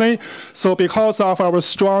company. So because of our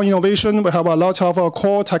strong innovation, we have a lot of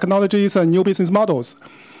core technologies and new business models.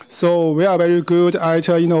 So we are very good at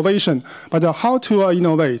innovation. But how to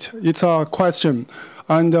innovate, it's a question.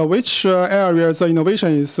 And which areas of innovation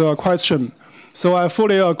is a question. So I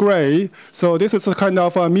fully agree. So this is a kind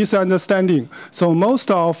of a misunderstanding. So most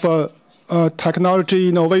of technology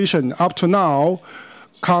innovation up to now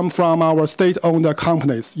come from our state-owned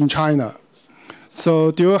companies in China.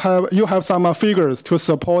 So do you have some figures to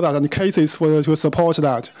support that and cases to support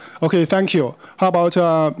that? Okay, thank you. How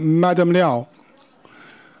about Madam Liao?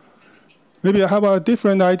 Maybe I have a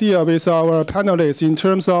different idea with our panelists in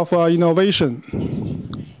terms of innovation.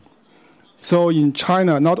 So in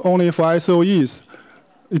China, not only for SOEs,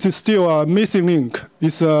 it is still a missing link.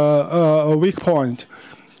 It's a weak point.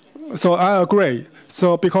 So I agree.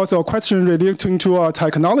 So because of question relating to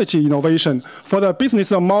technology innovation, for the business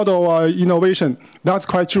model innovation, that's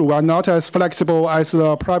quite true. We're not as flexible as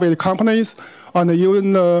the private companies. And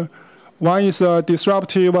even one is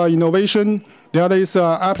disruptive innovation. The other is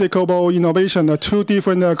applicable innovation. Two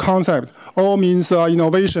different concepts. All means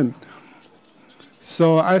innovation.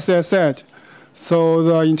 So as I said, so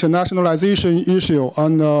the internationalization issue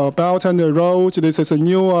on the Belt and the Road, this is a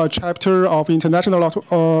new chapter of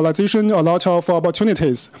internationalization, a lot of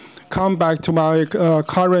opportunities. Come back to my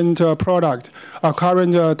current product,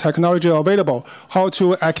 current technology available, how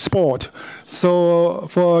to export. So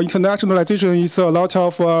for internationalization, it's a lot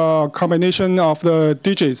of combination of the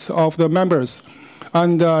digits of the members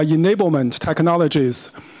and enablement technologies.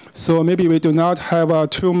 So maybe we do not have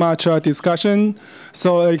too much discussion.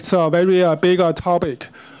 So it's a very big topic.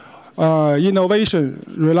 Innovation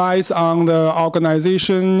relies on the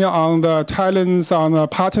organization, on the talents, on the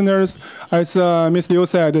partners. As Ms. Liu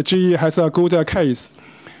said, GE has a good case.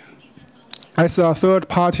 As a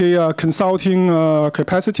third-party consulting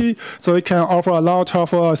capacity, so it can offer a lot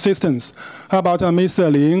of assistance. How about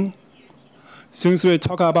Mr. Ling? Since we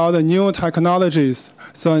talk about the new technologies,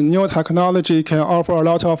 So new technology can offer a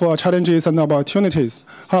lot of challenges and opportunities.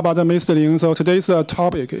 How about Mr. Ling? So today's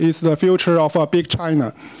topic is the future of big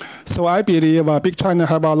China. So I believe big China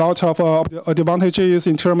have a lot of advantages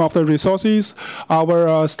in terms of the resources,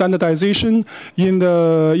 our standardization in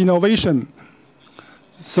the innovation.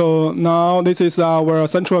 So now this is our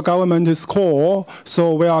central government's core.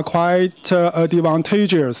 So we are quite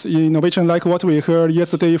advantageous in innovation, like what we heard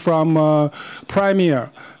yesterday from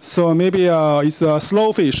Premier. So maybe it's a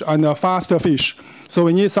slow fish and a fast fish. So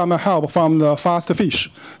we need some help from the fast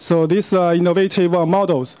fish. So these innovative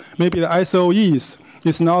models, maybe the SOEs,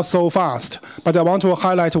 is not so fast. But I want to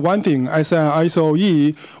highlight one thing. As an SOE,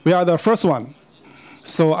 we are the first one.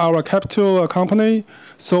 So our capital company,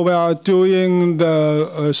 so we are doing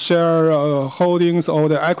the share holdings or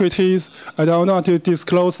the equities. I don't want to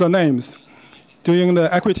disclose the names. Doing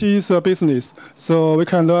the equities business, so we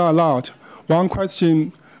can learn a lot. One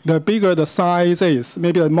question, the bigger the size is,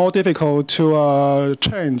 maybe the more difficult to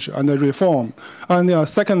change and reform. And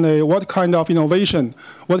secondly, what kind of innovation,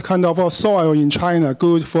 what kind of soil in China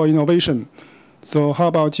good for innovation? So how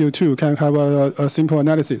about you two can have a simple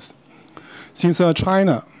analysis? Since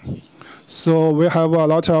China, so we have a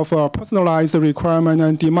lot of personalized requirement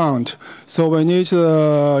and demand. So we need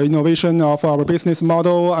the innovation of our business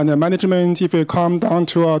model and the management. If we come down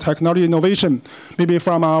to technology innovation, maybe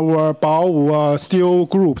from our Baowu steel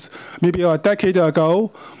groups, maybe a decade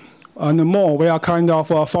ago and more, we are kind of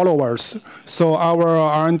followers. So our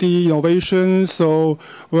R&D innovation, so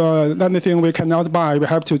anything we cannot buy, we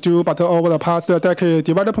have to do. But over the past decade,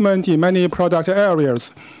 development in many product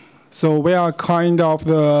areas. So we are kind of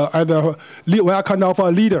a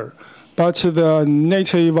leader, but the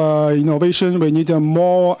native innovation, we need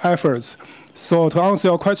more efforts. So to answer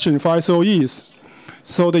your question for SOEs,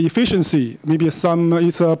 so the efficiency, maybe some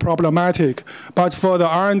is problematic, but for the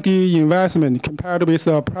R&D investment compared with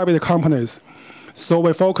private companies, so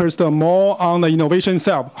we focused more on the innovation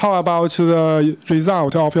itself. How about the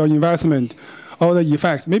result of your investment? Or the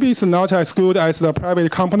effect. Maybe it's not as good as the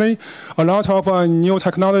private company. A lot of new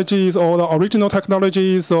technologies or the original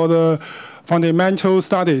technologies or the fundamental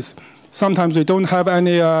studies, sometimes we don't have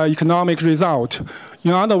any economic result. In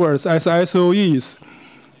other words, as SOEs,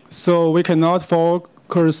 so we cannot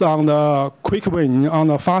focus on the quick win, on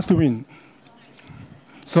the fast win.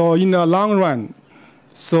 So in the long run,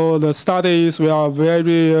 so the studies we are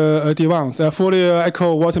very advanced. I fully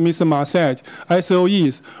echo what Mr. Ma said.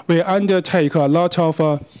 SOEs, we undertake a lot of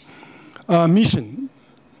mission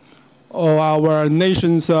or our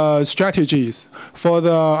nation's strategies for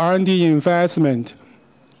the R&D investment.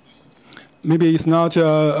 Maybe it's not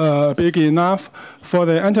big enough. For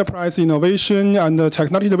the enterprise innovation and the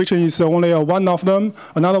technology innovation is only one of them.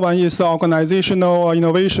 Another one is organizational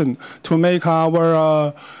innovation to make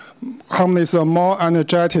our companies are more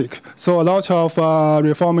energetic. So a lot of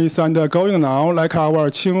reform is undergoing now, like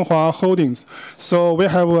our Tsinghua holdings. So we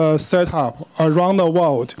have set up around the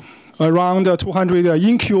world, around 200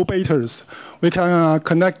 incubators. We can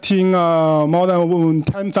connecting more than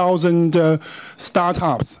 10,000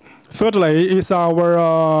 startups. Thirdly is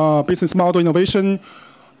our business model innovation.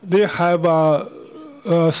 They have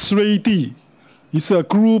 3D. It's a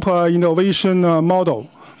group innovation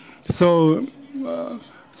model.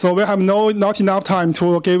 So we have not enough time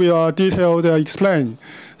to give you a detailed explain.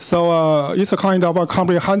 So it's a kind of a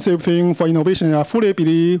comprehensive thing for innovation. I fully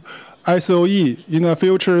believe SOE in the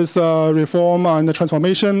future's reform and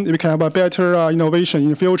transformation, we can have a better innovation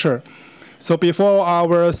in the future. So before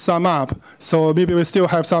our sum up, so maybe we still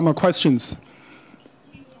have some questions.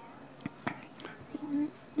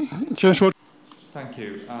 Thank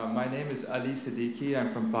you. My name is Ali Siddiqui. I'm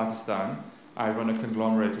from Pakistan. I run a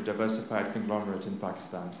conglomerate, a diversified conglomerate in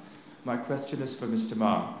Pakistan. My question is for Mr.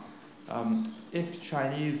 Ma. If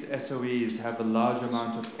Chinese SOEs have a large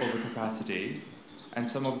amount of overcapacity, and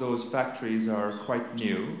some of those factories are quite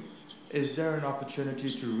new, is there an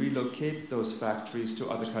opportunity to relocate those factories to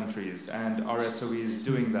other countries? And are SOEs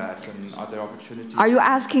doing that? And are there opportunities? Are you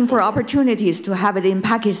asking for opportunities to have it in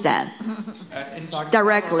Pakistan? In Pakistan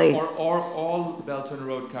directly? Or all Belt and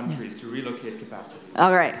Road countries to relocate capacity?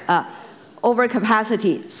 All right.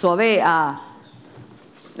 Overcapacity 所谓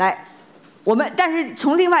来我们但是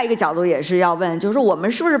从另外一个角度也是要问，就是我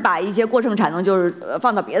们是不是把一些过剩产能就是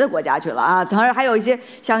放到别的国家去了啊？当然还有一些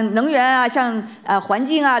像能源啊、像环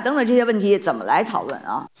境啊等等这些问题怎么来讨论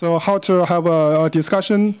啊 So how to have a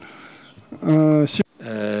discussion?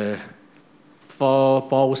 For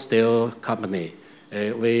Baowu Steel Company,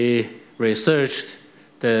 we researched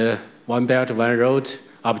the One Belt, One Road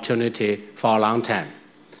opportunity for a long time.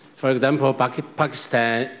 For example,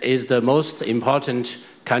 Pakistan is the most important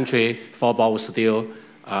country for Baowu Steel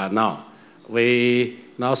now. We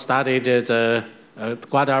now started the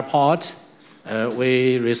Guadar port.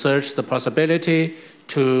 We researched the possibility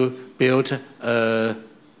to build a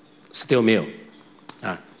steel mill.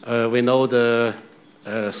 We know the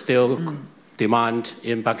steel demand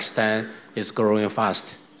in Pakistan is growing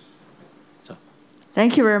fast. So,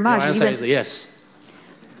 thank you very much. Your answer is yes.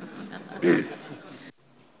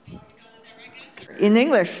 In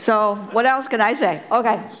English, so what else can I say?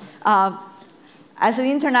 Okay. As an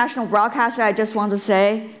international broadcaster, I just want to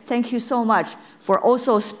say thank you so much for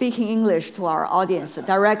also speaking English to our audience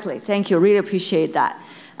directly. Thank you, really appreciate that.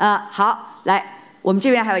 好，来，我们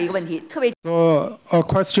这边还有一个问题，特别。So a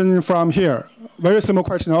question from here. Very simple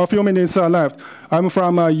question. A few minutes left. I'm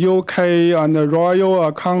from UK and the Royal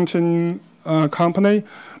Accounting Company.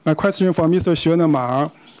 My question for Mr. Xuan Ma.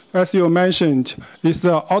 As you mentioned, is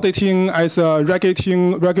the auditing as a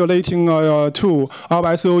regulating tool.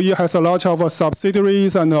 Our SOE has a lot of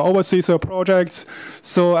subsidiaries and overseas projects.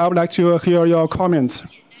 So I would like to hear your comments.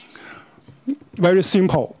 Very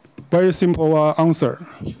simple answer.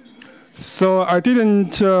 So I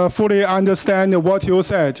didn't fully understand what you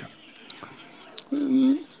said.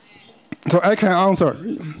 So I can answer.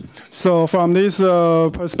 So from this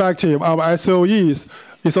perspective, our SOEs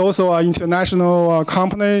is also an international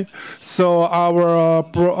company. So our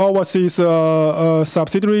overseas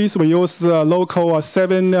subsidiaries, we use the local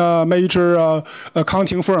 7 major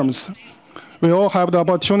accounting firms. We all have the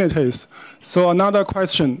opportunities. So another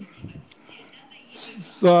question.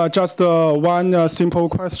 So just one simple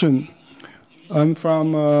question. I'm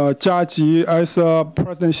from Jiaji. As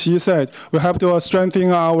President Xi said, we have to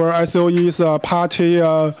strengthen our SOE's party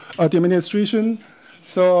administration.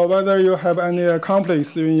 So whether you have any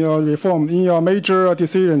conflicts in your reform, in your major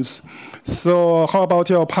decisions. So how about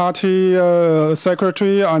your party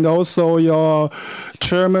secretary and also your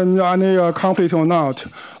chairman, any conflict or not?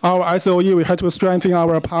 Our SOE, we have to strengthen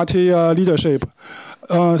our party leadership.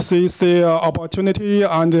 Seize the opportunity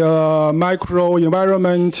and the micro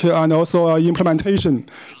environment and also implementation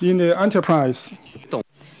in the enterprise.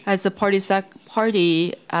 As a party,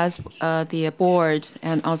 as the board,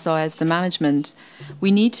 and also as the management,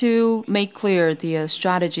 we need to make clear the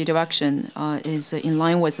strategy direction is in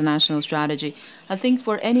line with the national strategy. I think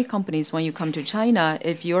for any companies, when you come to China,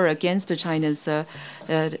 if you're against China's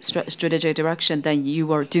strategic direction, then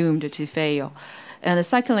you are doomed to fail. And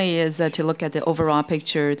secondly is to look at the overall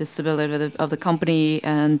picture, the stability of the company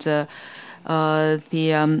and the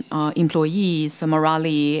employees'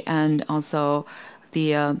 morale, and also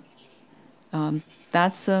the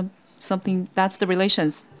that's something, that's the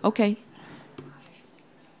relations. Okay.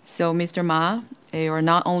 So Mr. Ma, you're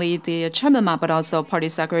not only the chairman Ma, but also party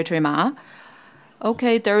secretary Ma.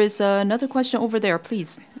 Okay, there is another question over there,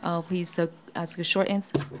 please. Please ask a short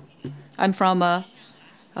answer. I'm from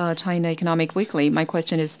China Economic Weekly. My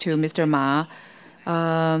question is to Mr. Ma.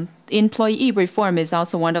 Employee reform is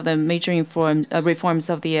also one of the major reforms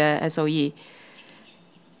of the SOE.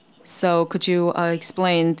 So could you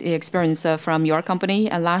explain the experience from your company?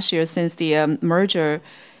 And last year, since the merger,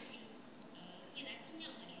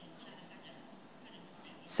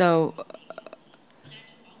 so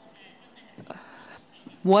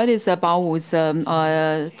what is Baowu's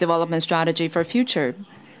development strategy for future?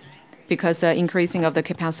 Because increasing of the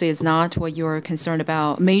capacity is not what you're concerned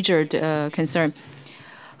about, major concern.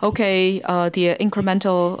 Okay, the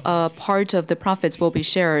incremental part of the profits will be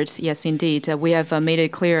shared. Yes, indeed. We have made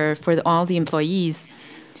it clear for all the employees.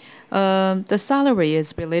 The salary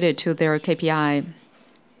is related to their KPI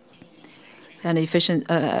and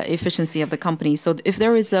efficiency of the company. So if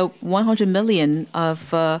there is a 100 million of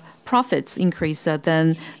profits increase,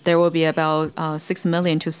 then there will be about 6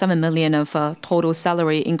 million to 7 million of total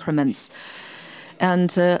salary increments.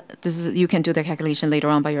 And this is, you can do the calculation later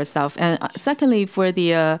on by yourself. And secondly, for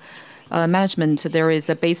the management, there is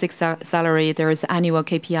a basic salary, there is annual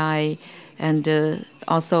KPI, and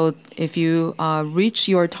also if you reach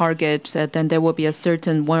your target, then there will be a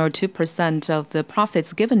certain 1 or 2% of the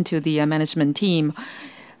profits given to the management team.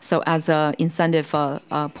 So as an incentive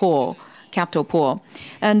pool, capital pool.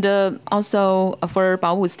 And also for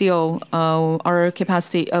Baowu Steel, our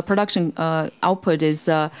capacity production output is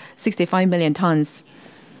 65 million tons.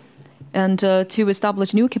 And to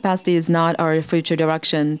establish new capacity is not our future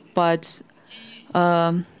direction. But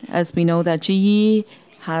as we know that GE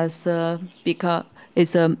has become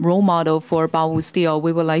is a role model for Baowu Steel,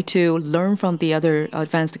 we would like to learn from the other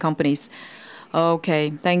advanced companies.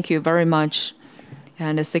 Okay, thank you very much.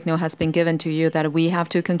 And a signal has been given to you that we have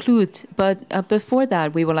to conclude. But before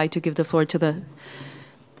that, we would like to give the floor to the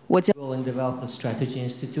Rural and Development Strategy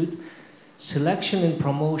Institute. Selection and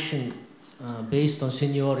promotion based on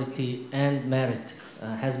seniority and merit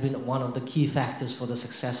has been one of the key factors for the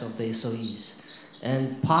success of the SOEs.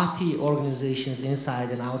 And party organizations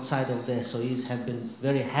inside and outside of the SOEs have been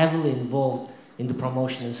very heavily involved in the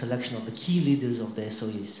promotion and selection of the key leaders of the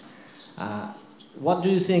SOEs. What do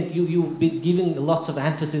you think? You've been giving lots of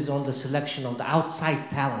emphasis on the selection of the outside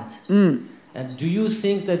talent. And do you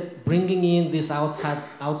think that bringing in this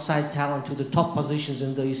outside talent to the top positions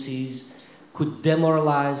in the SOEs could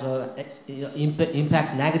demoralize or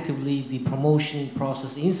impact negatively the promotion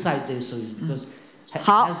process inside the SOEs? Because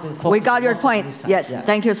we got your point. Yes, yeah.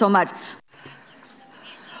 Thank you so much.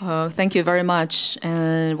 Thank you very much.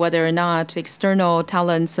 And whether or not external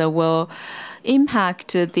talents will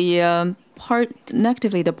impact the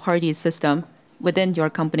negatively the party system within your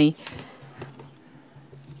company.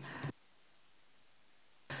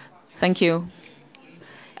 Thank you.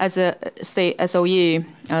 As a state SOE,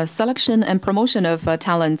 selection and promotion of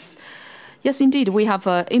talents. Yes, indeed, we have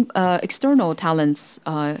external talents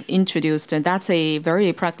introduced, and that's a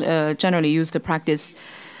very generally used practice.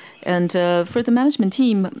 And for the management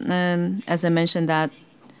team, as I mentioned, that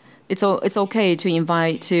it's okay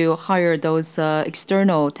to hire those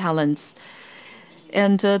external talents.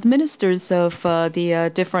 And the ministers of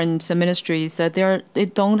the different ministries, they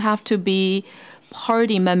don't have to be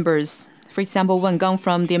party members. For example, Wen Gang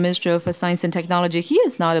from the Ministry of Science and Technology, he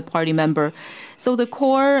is not a party member. So the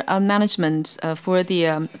core management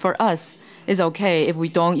for us is okay if we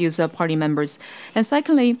don't use party members. And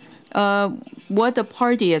secondly, what the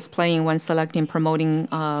party is playing when selecting, promoting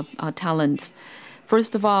talent.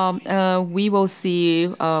 First of all, we will see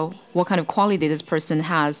what kind of quality this person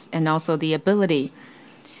has and also the ability.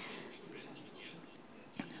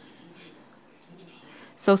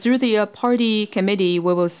 So through the party committee,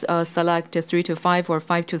 we will select 3 to 5 or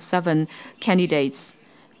 5 to 7 candidates.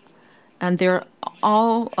 And they're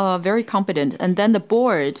all very competent. And then the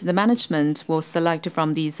board, the management, will select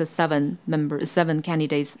from these 7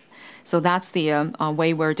 candidates. So that's the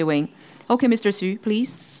way we're doing. Okay, Mr. Xu,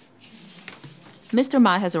 please. Mr.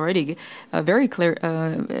 Ma has already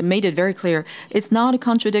made it very clear. It's not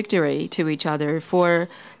contradictory to each other. For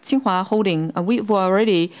Tsinghua Holding, we've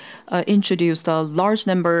already introduced a large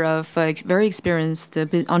number of very experienced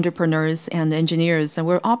entrepreneurs and engineers, and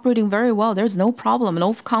we're operating very well. There's no problem,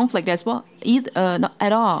 no conflict as well, not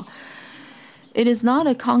at all. It is not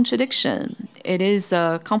a contradiction. It is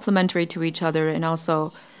complementary to each other, and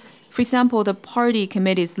also, for example, the party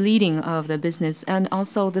committee's leading of the business and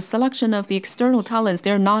also the selection of the external talents,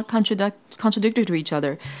 they're not contradictory to each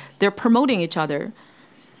other. They're promoting each other.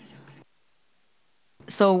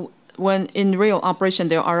 So when in real operation,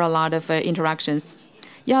 there are a lot of interactions.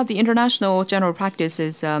 Yeah, the international general practice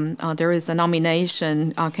is there is a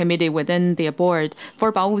nomination committee within the board.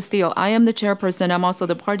 For Baowu Steel, I am the chairperson. I'm also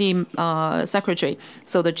the party secretary.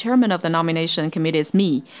 So the chairman of the nomination committee is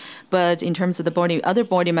me. But in terms of the other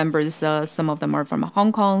board members, some of them are from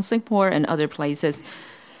Hong Kong, Singapore, and other places.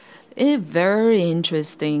 It's very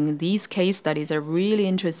interesting. These case studies are really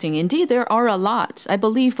interesting. Indeed, there are a lot. I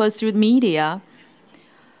believe through media,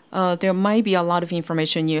 there might be a lot of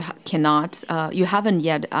information you haven't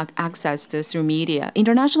yet accessed through media.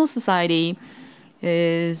 International society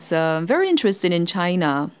is very interested in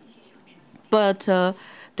China, but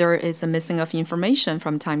there is a missing of information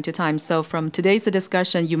from time to time. So from today's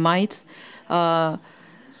discussion, you might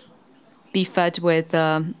be fed with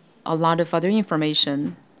a lot of other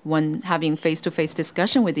information when having face-to-face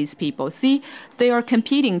discussion with these people. See, they are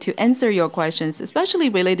competing to answer your questions, especially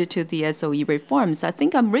related to the SOE reforms. I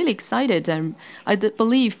think I'm really excited, and I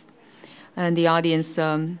believe and the audience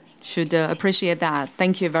should appreciate that.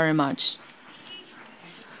 Thank you very much.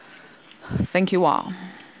 Thank you all.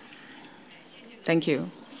 Thank you.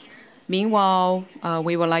 Meanwhile,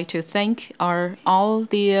 we would like to thank all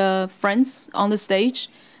the friends on the stage,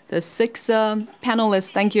 the 6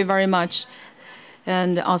 panelists. Thank you very much.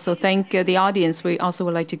 And also thank the audience. We also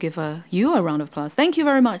would like to give you a round of applause. Thank you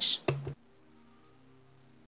very much.